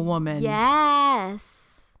tale of a woman.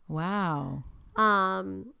 Yes. Wow.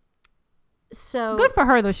 So good for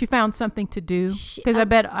her though. She found something to do, because I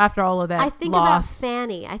bet after all of that I think loss, about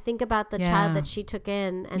Fanny. I think about the child that she took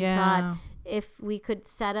in and thought, if we could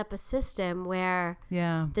set up a system where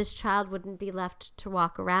this child wouldn't be left to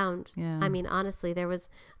walk around. I mean, honestly,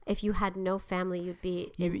 if you had no family, you'd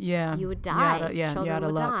be you would die. Children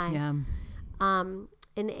would die.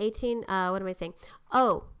 In 18 what am I saying?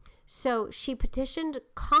 So she petitioned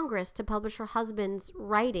Congress to publish her husband's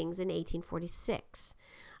writings in 1846.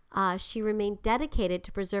 She remained dedicated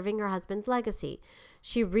to preserving her husband's legacy.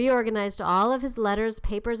 She reorganized all of his letters,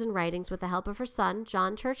 papers, and writings with the help of her son,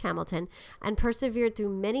 John Church Hamilton, and persevered through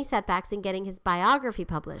many setbacks in getting his biography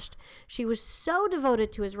published. She was so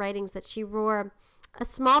devoted to his writings that she wore a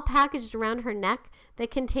small package around her neck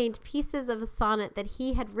that contained pieces of a sonnet that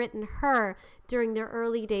he had written her during their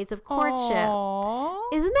early days of courtship. Aww.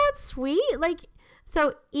 Isn't that sweet?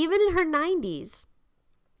 So even in her 90s,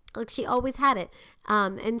 she always had it.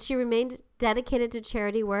 And she remained dedicated to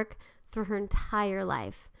charity work through her entire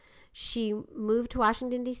life. She moved to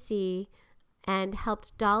Washington, D.C. and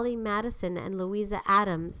helped Dolly Madison and Louisa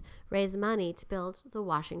Adams raise money to build the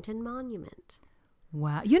Washington Monument.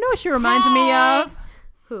 Wow. You know what she reminds me of?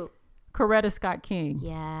 Who? Coretta Scott King.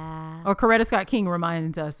 Yeah. Or Coretta Scott King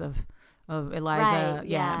reminds us of Eliza. Right,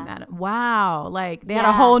 yeah. Wow. They had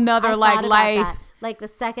a whole nother life. Like the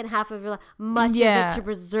second half of your life, much of it to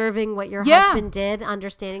preserving what your husband did,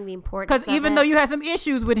 understanding the importance of it. Because even though you had some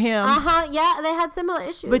issues with him. They had similar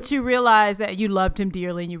issues. But you realized that you loved him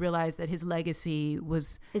dearly, and you realized that his legacy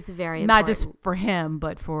is very not important. just for him,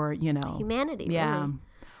 but for, humanity. Yeah. Really.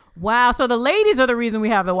 Wow. So the ladies are the reason we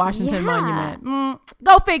have the Washington Monument.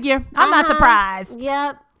 Go figure. I'm not surprised.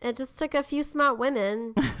 Yep. It just took a few smart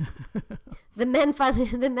women. The men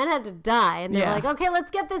had to die, and they were like, okay,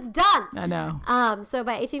 let's get this done. I know. So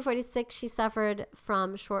by 1846, she suffered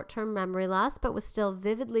from short-term memory loss, but was still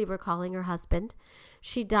vividly recalling her husband.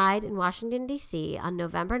 She died in Washington, D.C. on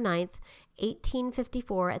November 9th,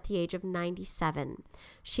 1854, at the age of 97.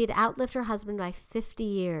 She had outlived her husband by 50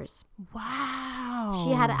 years. Wow.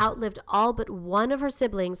 She had outlived all but one of her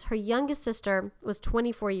siblings. Her youngest sister was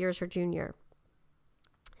 24 years her junior.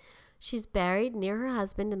 She's buried near her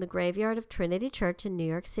husband in the graveyard of Trinity Church in New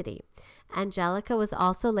York City. Angelica was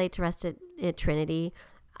also laid to rest at Trinity,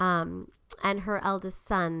 and her eldest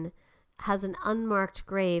son has an unmarked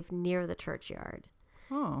grave near the churchyard.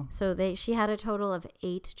 Oh. So she had a total of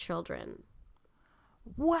 8 children.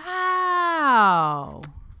 Wow.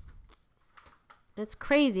 It's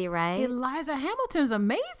crazy, right? Eliza Hamilton's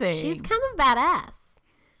amazing. She's kind of badass.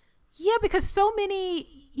 Yeah, because so many,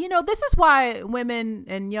 this is why women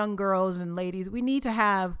and young girls and ladies, we need to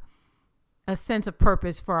have a sense of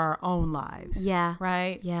purpose for our own lives. Yeah.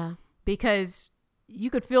 Right? Yeah. Because you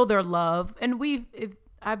could feel their love. And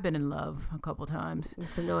I've been in love a couple times.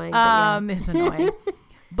 It's annoying. It's annoying.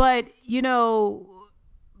 But,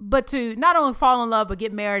 but to not only fall in love, but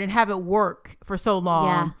get married and have it work for so long.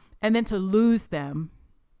 Yeah. And then to lose them.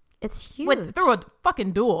 It's huge. Through a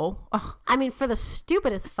fucking duel. Ugh. I mean, for the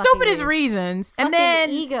stupidest reasons. Fucking And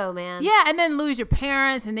then ego, man. Yeah, and then lose your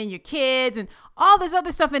parents and then your kids and all this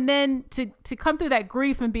other stuff. And then to come through that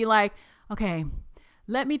grief and be like, okay,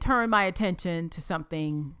 let me turn my attention to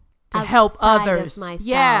something to help others. Of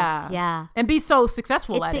myself. Yeah. And be so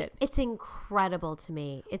successful at it. It's incredible to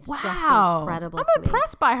me. It's just Wow. incredible I'm to me.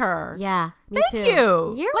 impressed by her. Yeah, me too. Thank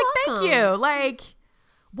you. You're Thank welcome. you. Like,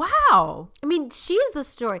 wow. I mean, she's the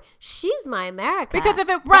story. She's my America. Because if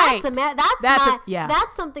it right,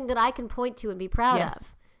 that's something that I can point to and be proud of.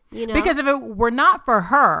 Because if it were not for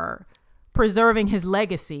her preserving his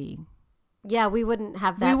legacy, we wouldn't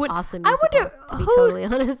have that awesome musical. I wonder, to be totally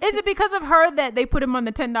honest, is it because of her that they put him on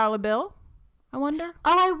the $10 bill? I wonder.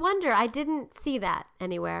 Oh, I wonder. I didn't see that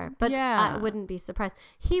anywhere, but yeah. I wouldn't be surprised.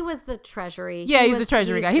 He was the treasury. Yeah, he's the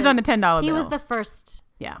treasury guy. He's on the $10 bill. He was the first.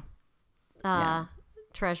 Yeah.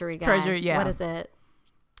 Treasury guy. Treasury, yeah. What is it?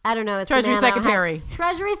 I don't know. It's Treasury secretary.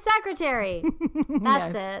 Treasury secretary.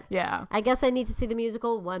 That's it. Yeah. I guess I need to see the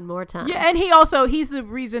musical one more time. Yeah, and he's the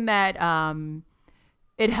reason that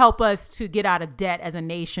it helped us to get out of debt as a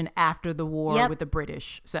nation after the war with the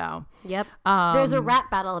British. So. Yep. There's a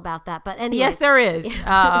rap battle about that, but anyway. Yes, there is.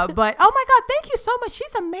 But oh my God, thank you so much.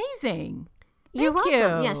 She's amazing. You're welcome.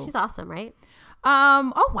 You. Yeah, she's awesome, right?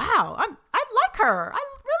 Oh wow, I like her. I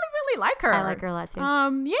really like her. I like her a lot too.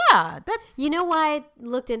 Yeah, that's. You know why I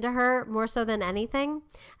looked into her more so than anything?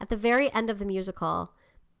 At the very end of the musical,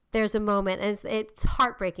 there's a moment, and it's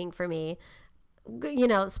heartbreaking for me.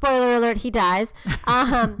 Spoiler alert, he dies.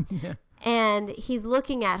 And he's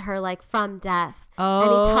looking at her like from death.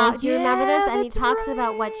 Oh, and do you remember this? And he talks right.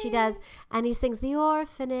 about what she does, and he sings "The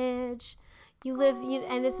Orphanage." You live,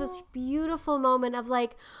 and it's this beautiful moment of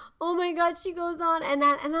like, oh my God, she goes on, and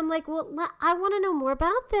I'm like, well, I want to know more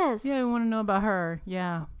about this. Yeah, I want to know about her.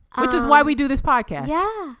 Yeah, which is why we do this podcast.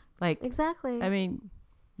 Yeah, like exactly. I mean,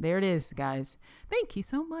 there it is, guys. Thank you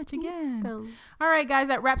so much again. Welcome. All right, guys,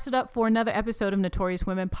 that wraps it up for another episode of Notorious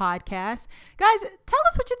Women Podcast. Guys, tell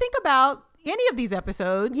us what you think about any of these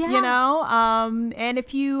episodes, and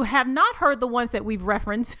if you have not heard the ones that we've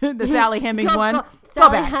referenced, the Sally Hemmings one, Sally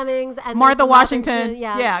go back. Hemmings and Martha Washington.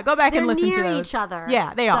 Yeah, go back and listen to those. They're near those. each other.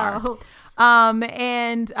 Yeah, they are.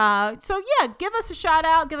 Give us a shout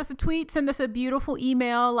out, give us a tweet, send us a beautiful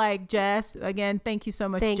email like Jess. Again, thank you so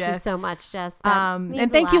much, Jess. Thank you so much, Jess.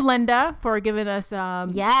 And thank you, Linda, for giving us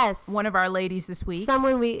one of our ladies this week.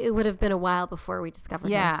 It would have been a while before we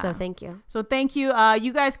discovered her. So thank you.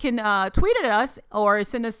 You guys can tweet at us or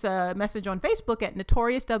send us a message on Facebook at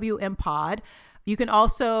Notorious WM Pod. You can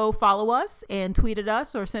also follow us and tweet at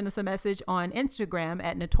us or send us a message on Instagram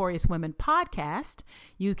at Notorious Women Podcast.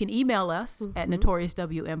 You can email us at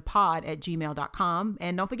notoriouswmpod@gmail.com.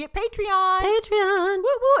 And don't forget Patreon. Woo,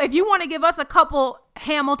 woo. If you want to give us a couple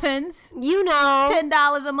Hamiltons,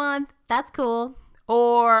 $10 a month. That's cool.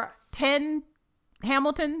 Or 10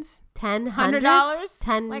 Hamiltons, $100.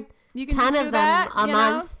 10, you can 10 just do of that, them a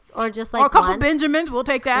month. Or just like or a couple once. Benjamins. We'll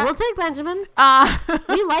take that. We'll take Benjamins.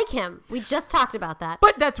 We like him. We just talked about that.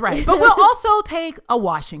 But that's right. But we'll also take a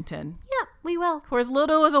Washington. Yeah, we will. For as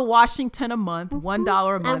little as a Washington a month, $1 a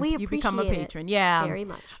month, and we you become a patron. Yeah. Very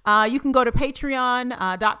much. You can go to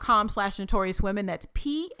patreon.com/notoriouswomen. That's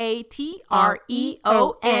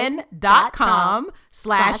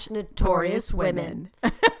patreon.com/notoriouswomen.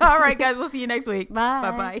 All right, guys. We'll see you next week.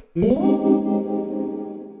 Bye. Bye-bye.